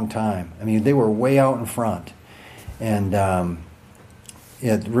a long time. I mean, they were way out in front, and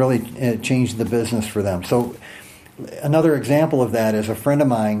it changed the business for them. So another example of that is a friend of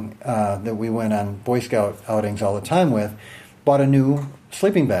mine that we went on Boy Scout outings all the time with bought a new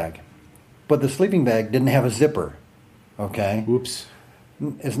sleeping bag, but the sleeping bag didn't have a zipper, okay? Oops.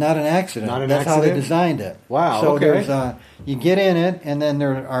 It's not an accident. Not an That's accident? how they designed it. Wow, So okay. there's you get in it, and then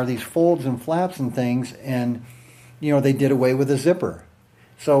there are these folds and flaps and things, and they did away with the zipper.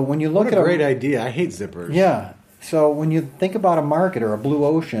 So when you look What at a great idea. I hate zippers. Yeah. So when you think about a market or a blue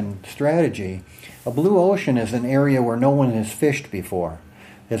ocean strategy, a blue ocean is an area where no one has fished before,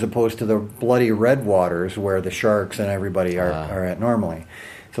 as opposed to the bloody red waters where the sharks and everybody are at normally.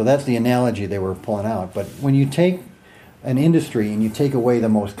 So that's the analogy they were pulling out. But when you take an industry and you take away the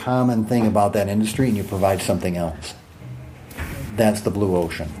most common thing about that industry and you provide something else, that's the blue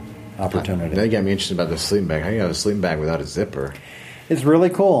ocean opportunity. That got me interested about the sleeping bag. How do you have a sleeping bag without a zipper? It's really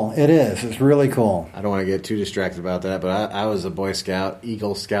cool. It is. It's really cool. I don't want to get too distracted about that, but I was a Boy Scout,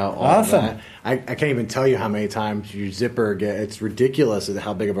 Eagle Scout, all Awesome. of that. I can't even tell you how many times your zipper it's ridiculous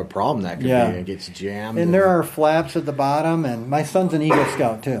how big of a problem that could be. It gets jammed. And there are flaps at the bottom, and my son's an Eagle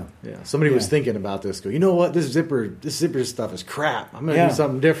Scout too. Yeah. Somebody was thinking about this. Go, you know what? This zipper stuff is crap. I'm going to do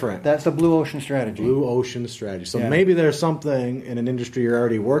something different. That's the blue ocean strategy. Blue ocean strategy. So maybe there's something in an industry you're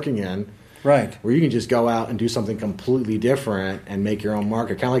already working in. Right. Where you can just go out and do something completely different and make your own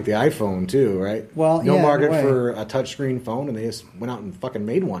market. Kind of like the iPhone, too, right? Well, no market in a way. for a touchscreen phone, and they just went out and fucking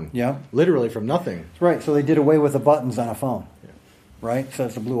made one. Yeah. Literally from nothing. Right. So they did away with the buttons on a phone. Yeah. Right? So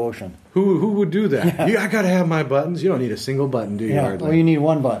it's the blue ocean. Who would do that? Yeah. I got to have my buttons. You don't need a single button, do you? Yeah. Hardly? Well, you need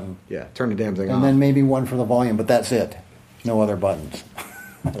one button. Yeah. Turn the damn thing off. And then maybe one for the volume, but that's it. No other buttons.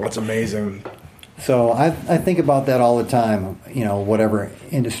 That's amazing. So I think about that all the time. Whatever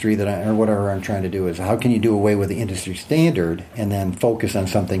industry or whatever I'm trying to do is how can you do away with the industry standard and then focus on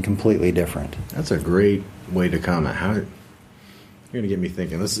something completely different? That's a great way to comment. You're going to get me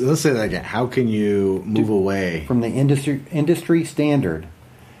thinking. Let's say that again. How can you move away from the industry standard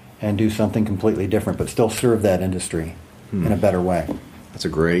and do something completely different, but still serve that industry in a better way? That's a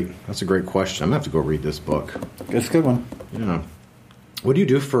great question. I'm gonna have to go read this book. It's a good one. Yeah. What do you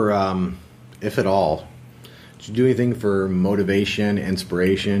do for, if at all? Do you do anything for motivation,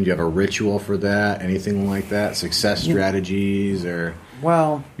 inspiration? Do you have a ritual for that? Anything like that? Success strategies, or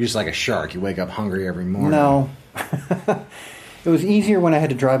well, you're just like a shark. You wake up hungry every morning. No. It was easier when I had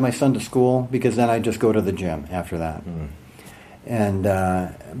to drive my son to school because then I'd just go to the gym after that. And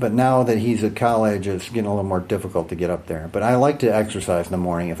but now that he's at college, it's getting a little more difficult to get up there. But I like to exercise in the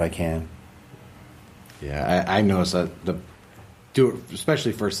morning if I can. Yeah, I notice that do it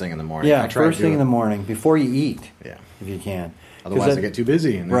especially first thing in the morning. Yeah, first thing in the morning before you eat. Yeah, if you can. Otherwise, I get too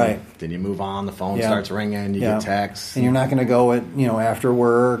busy. And right. Then you move on. The phone starts ringing. You get texts, and you're not going to go after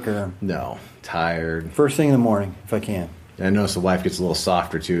work or tired. First thing in the morning if I can. I notice the wife gets a little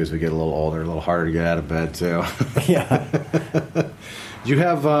softer, too, as we get a little older, a little harder to get out of bed, too. Yeah. Do you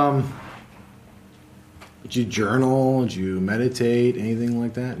have, do you journal? Do you meditate? Anything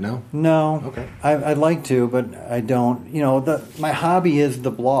like that? No? No. Okay. I'd like to, but I don't. My hobby is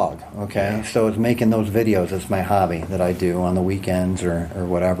the blog, okay? Yeah. So it's making those videos. It's my hobby that I do on the weekends or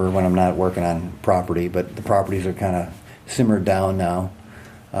whatever when I'm not working on property. But the properties are kind of simmered down now.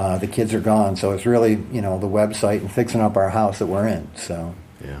 The kids are gone, so it's really, the website and fixing up our house that we're in. So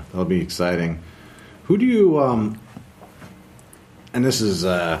yeah, that'll be exciting. Who do you, and this is,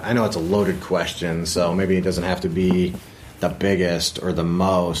 I know it's a loaded question, so maybe it doesn't have to be the biggest or the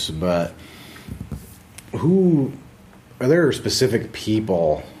most, but are there specific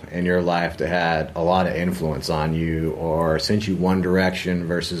people in your life that had a lot of influence on you or sent you one direction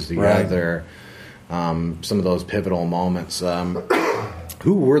versus the other? Some of those pivotal moments.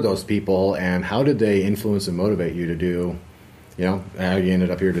 Who were those people, and how did they influence and motivate you to do, how you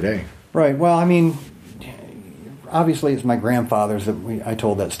ended up here today? Right. Well, I mean, obviously it's my grandfathers that I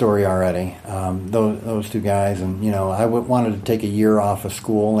told that story already. Those two guys, and I wanted to take a year off of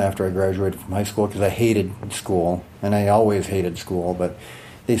school after I graduated from high school because I hated school, and I always hated school. But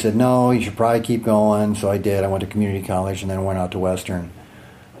they said no, you should probably keep going. So I did. I went to community college, and then I went out to Western.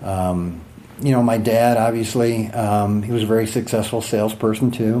 My dad, obviously, he was a very successful salesperson,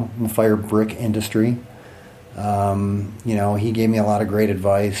 too, in the fire brick industry. He gave me a lot of great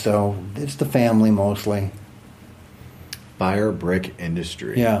advice, so it's the family mostly. Fire brick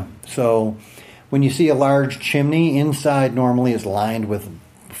industry. Yeah. So when you see a large chimney, inside normally is lined with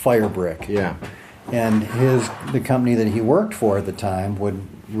fire brick. Yeah. And the company that he worked for at the time would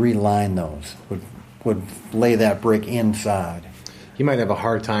reline those, would lay that brick inside. You might have a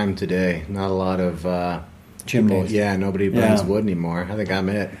hard time today. Not a lot of chimneys. People, nobody burns wood anymore. I think I'm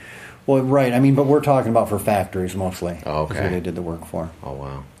it. Well, right. I mean, but we're talking about for factories mostly. Oh, okay. That's what they did the work for. Oh,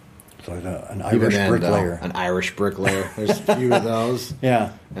 wow. So an Irish bricklayer. An Irish bricklayer. There's a few of those.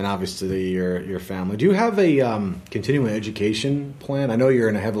 Yeah. And obviously your family. Do you have a continuing education plan? I know you're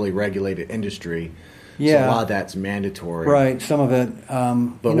in a heavily regulated industry. So a lot of that's mandatory. Right, some of it.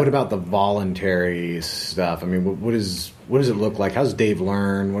 But what about the voluntary stuff? I mean, what does it look like? How does Dave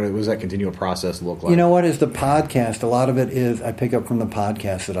learn? What does that continual process look like? You know what is the podcast? A lot of it is I pick up from the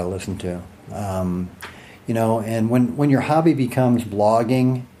podcast that I listen to. And when your hobby becomes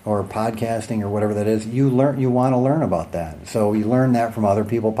blogging or podcasting or whatever that is, you want to learn about that. So you learn that from other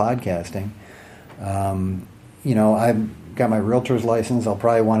people podcasting. I've got my realtor's license. I'll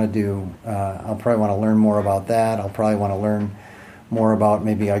probably want to learn more about that. I'll probably want to learn more about,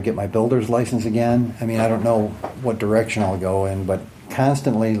 maybe I'll get my builder's license again. I mean, I don't know what direction I'll go in, but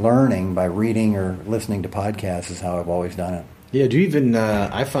constantly learning by reading or listening to podcasts is how I've always done it. Yeah, do you even,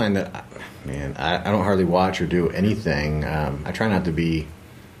 I find that, man, I don't hardly watch or do anything. I try not to be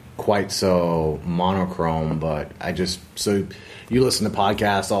quite so monochrome, but so you listen to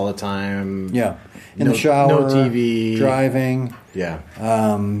podcasts all the time? Yeah. In the shower, no TV, driving. Yeah.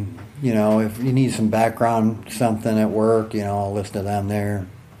 If you need some background something at work, I'll listen to them there.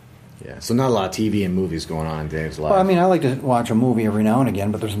 Yeah. So not a lot of TV and movies going on in Dave's life. Well, I mean, I like to watch a movie every now and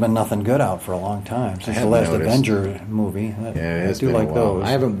again, but there's been nothing good out for a long time since the last Avenger movie. I do like those.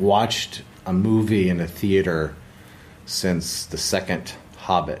 I haven't watched a movie in a theater since the second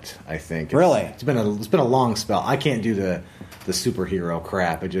Hobbit, I think. Really? It's been a long spell. I can't do the superhero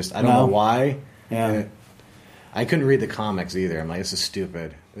crap. I don't know why. Yeah. I couldn't read the comics either. I'm like, this is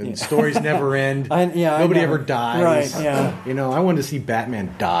stupid. The stories never end. Nobody ever dies. Right, yeah. I wanted to see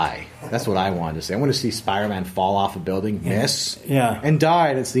Batman die. That's what I wanted to see. I wanted to see Spider-Man fall off a building, miss, and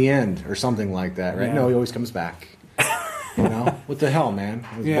die, and it's the end, or something like that, right? Yeah. No, he always comes back. What the hell, man?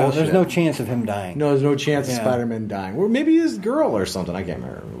 Yeah, bullshit. There's no chance of him dying. No, there's no chance of Spider-Man dying. Or maybe his girl or something. I can't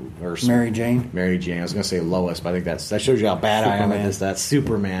remember. Or Mary Jane. Mary Jane. I was going to say Lois, but I think that shows you how bad I am at this. That's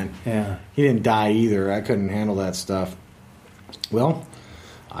Superman. Yeah. He didn't die either. I couldn't handle that stuff. Well,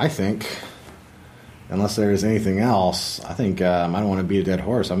 I think, unless there's anything else, I think I don't want to beat a dead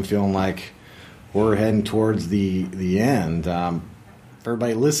horse. I'm feeling like we're heading towards the end. For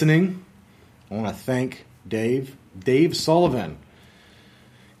everybody listening, I want to thank Dave Sullivan.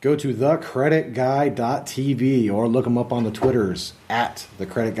 Go to thecreditguy.tv or look him up on the Twitters at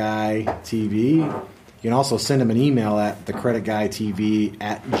thecreditguytv. You can also send him an email at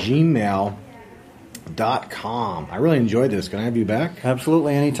thecreditguytv@gmail.com. I really enjoyed this. Can I have you back?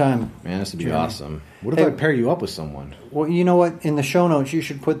 Absolutely, anytime. Man, this would be awesome. What if I pair you up with someone? Well, you know what? In the show notes, you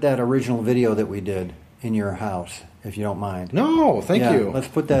should put that original video that we did in your house, if you don't mind. No, thank you. Let's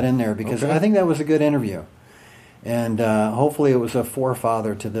put that in there because I think that was a good interview. And hopefully it was a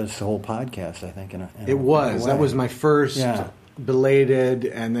forefather to this whole podcast, I think. It was. That was my first belated,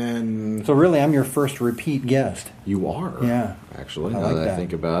 and then... So really, I'm your first repeat guest. You are. Yeah. Actually, I now like that I that.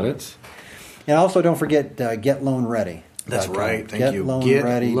 think about it. And also, don't forget Get Loan Ready. That's right. Thank you.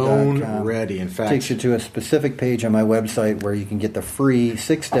 Get Loan Ready. In fact, takes you to a specific page on my website where you can get the free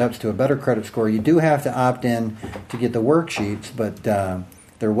 6 steps to a better credit score. You do have to opt in to get the worksheets, but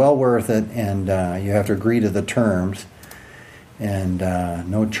they're well worth it, and you have to agree to the terms, and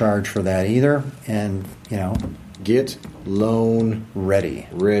no charge for that either. And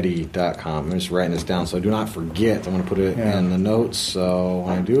GetLoanReady.com. I'm just writing this down so I do not forget. I'm going to put it in the notes so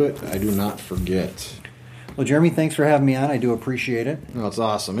when I do it, I do not forget. Well, Jeremy, thanks for having me on. I do appreciate it. No, it's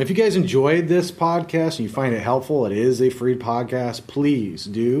awesome. If you guys enjoyed this podcast and you find it helpful, it is a free podcast. Please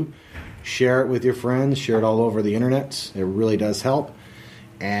do share it with your friends. Share it all over the internet. It really does help.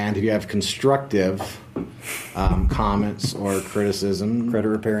 And if you have constructive comments or criticism, credit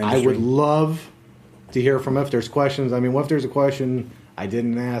repair industry, I would love to hear from if there's questions. I mean, what if there's a question I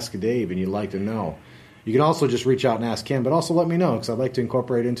didn't ask Dave and you'd like to know? You can also just reach out and ask him, but also let me know because I'd like to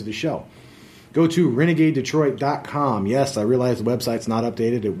incorporate it into the show. Go to renegadedetroit.com. Yes, I realize the website's not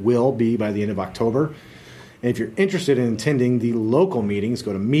updated. It will be by the end of October. And if you're interested in attending the local meetings,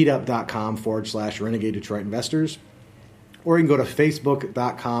 go to meetup.com/Renegade Detroit Investors. Or you can go to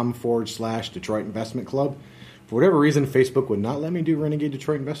facebook.com/Detroit Investment Club. For whatever reason, Facebook would not let me do Renegade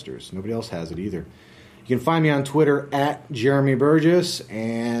Detroit Investors. Nobody else has it either. You can find me on Twitter at Jeremy Burgess,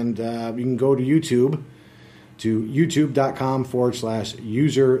 and you can go to YouTube to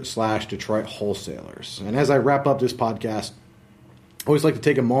youtube.com/user/Detroit Wholesalers. And as I wrap up this podcast, I always like to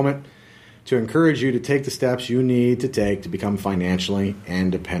take a moment to encourage you to take the steps you need to take to become financially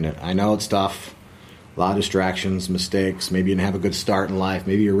independent. I know it's tough. A lot of distractions, mistakes. Maybe you didn't have a good start in life.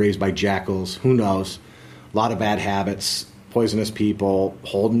 Maybe you're raised by jackals. Who knows? A lot of bad habits, poisonous people,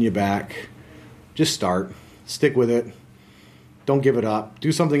 holding you back. Just start. Stick with it. Don't give it up.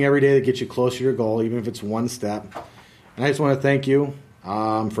 Do something every day that gets you closer to your goal, even if it's one step. And I just want to thank you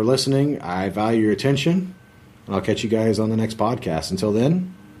for listening. I value your attention. And I'll catch you guys on the next podcast. Until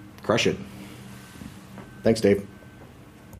then, crush it. Thanks, Dave.